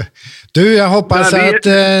 tack. Du, jag hoppas att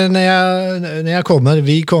när jag kommer,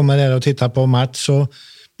 vi kommer där och tittar på match, så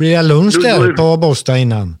blir jag lunch där på Bosna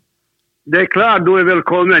innan. Det är klart, du är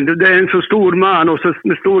välkommen. Du är en så stor man och så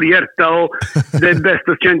med stor hjärta och det är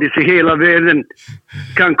bästa kändis i hela världen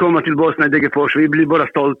kan komma till Bosna Degerfors. Vi blir bara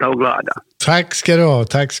stolta och glada. Tack ska du ha,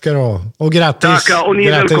 tack ska du ha. Och grattis. Tackar, och ni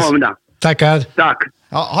är välkomna. Tackar. Tack.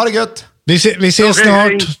 Ja, ha det gött. Vi ses snart.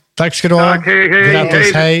 Hej. Tack ska du ha. Tack, hej.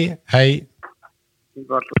 Grattis, hej.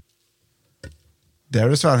 Där är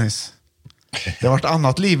du Svennis. Det har varit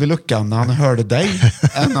annat liv i luckan när han hörde dig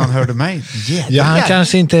än när han hörde mig. Ja, han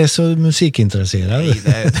kanske inte är så musikintresserad. Nej,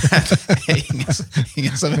 det är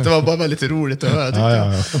ingen som vet. Det var bara väldigt roligt att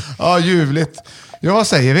höra. Ja, ljuvligt. Ja, vad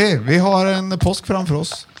säger vi? Vi har en påsk framför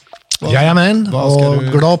oss. Jajamän, och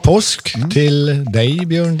glad påsk till dig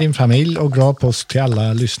Björn, din familj, och glad påsk till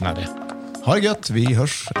alla lyssnare. Ha det gött, vi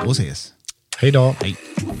hörs och ses. Hej då. Hej.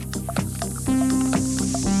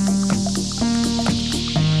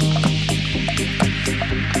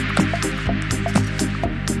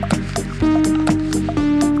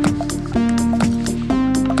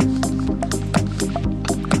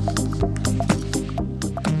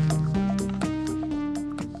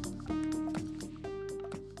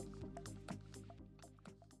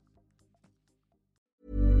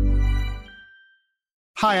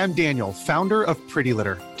 Hi, I'm Daniel, founder of Pretty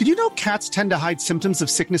Litter. Did you know cats tend to hide symptoms of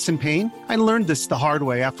sickness and pain? I learned this the hard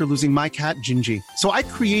way after losing my cat, Gingy. So I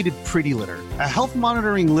created Pretty Litter, a health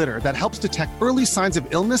monitoring litter that helps detect early signs of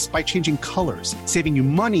illness by changing colors, saving you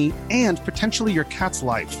money and potentially your cat's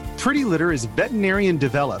life. Pretty Litter is veterinarian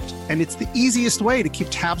developed, and it's the easiest way to keep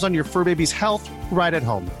tabs on your fur baby's health right at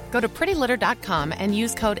home. Go to prettylitter.com and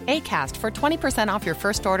use code ACAST for 20% off your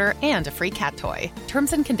first order and a free cat toy.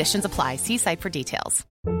 Terms and conditions apply. See site for details.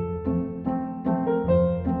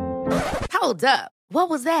 Hold up. What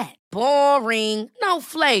was that? Boring. No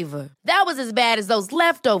flavor. That was as bad as those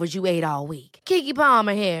leftovers you ate all week. Keke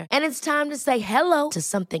Palmer here, and it's time to say hello to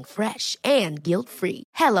something fresh and guilt-free.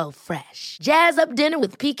 Hello Fresh. Jazz up dinner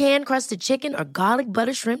with pecan-crusted chicken or garlic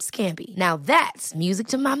butter shrimp scampi. Now that's music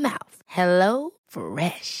to my mouth. Hello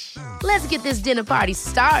Fresh. Let's get this dinner party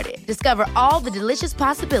started. Discover all the delicious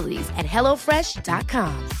possibilities at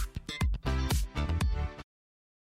hellofresh.com.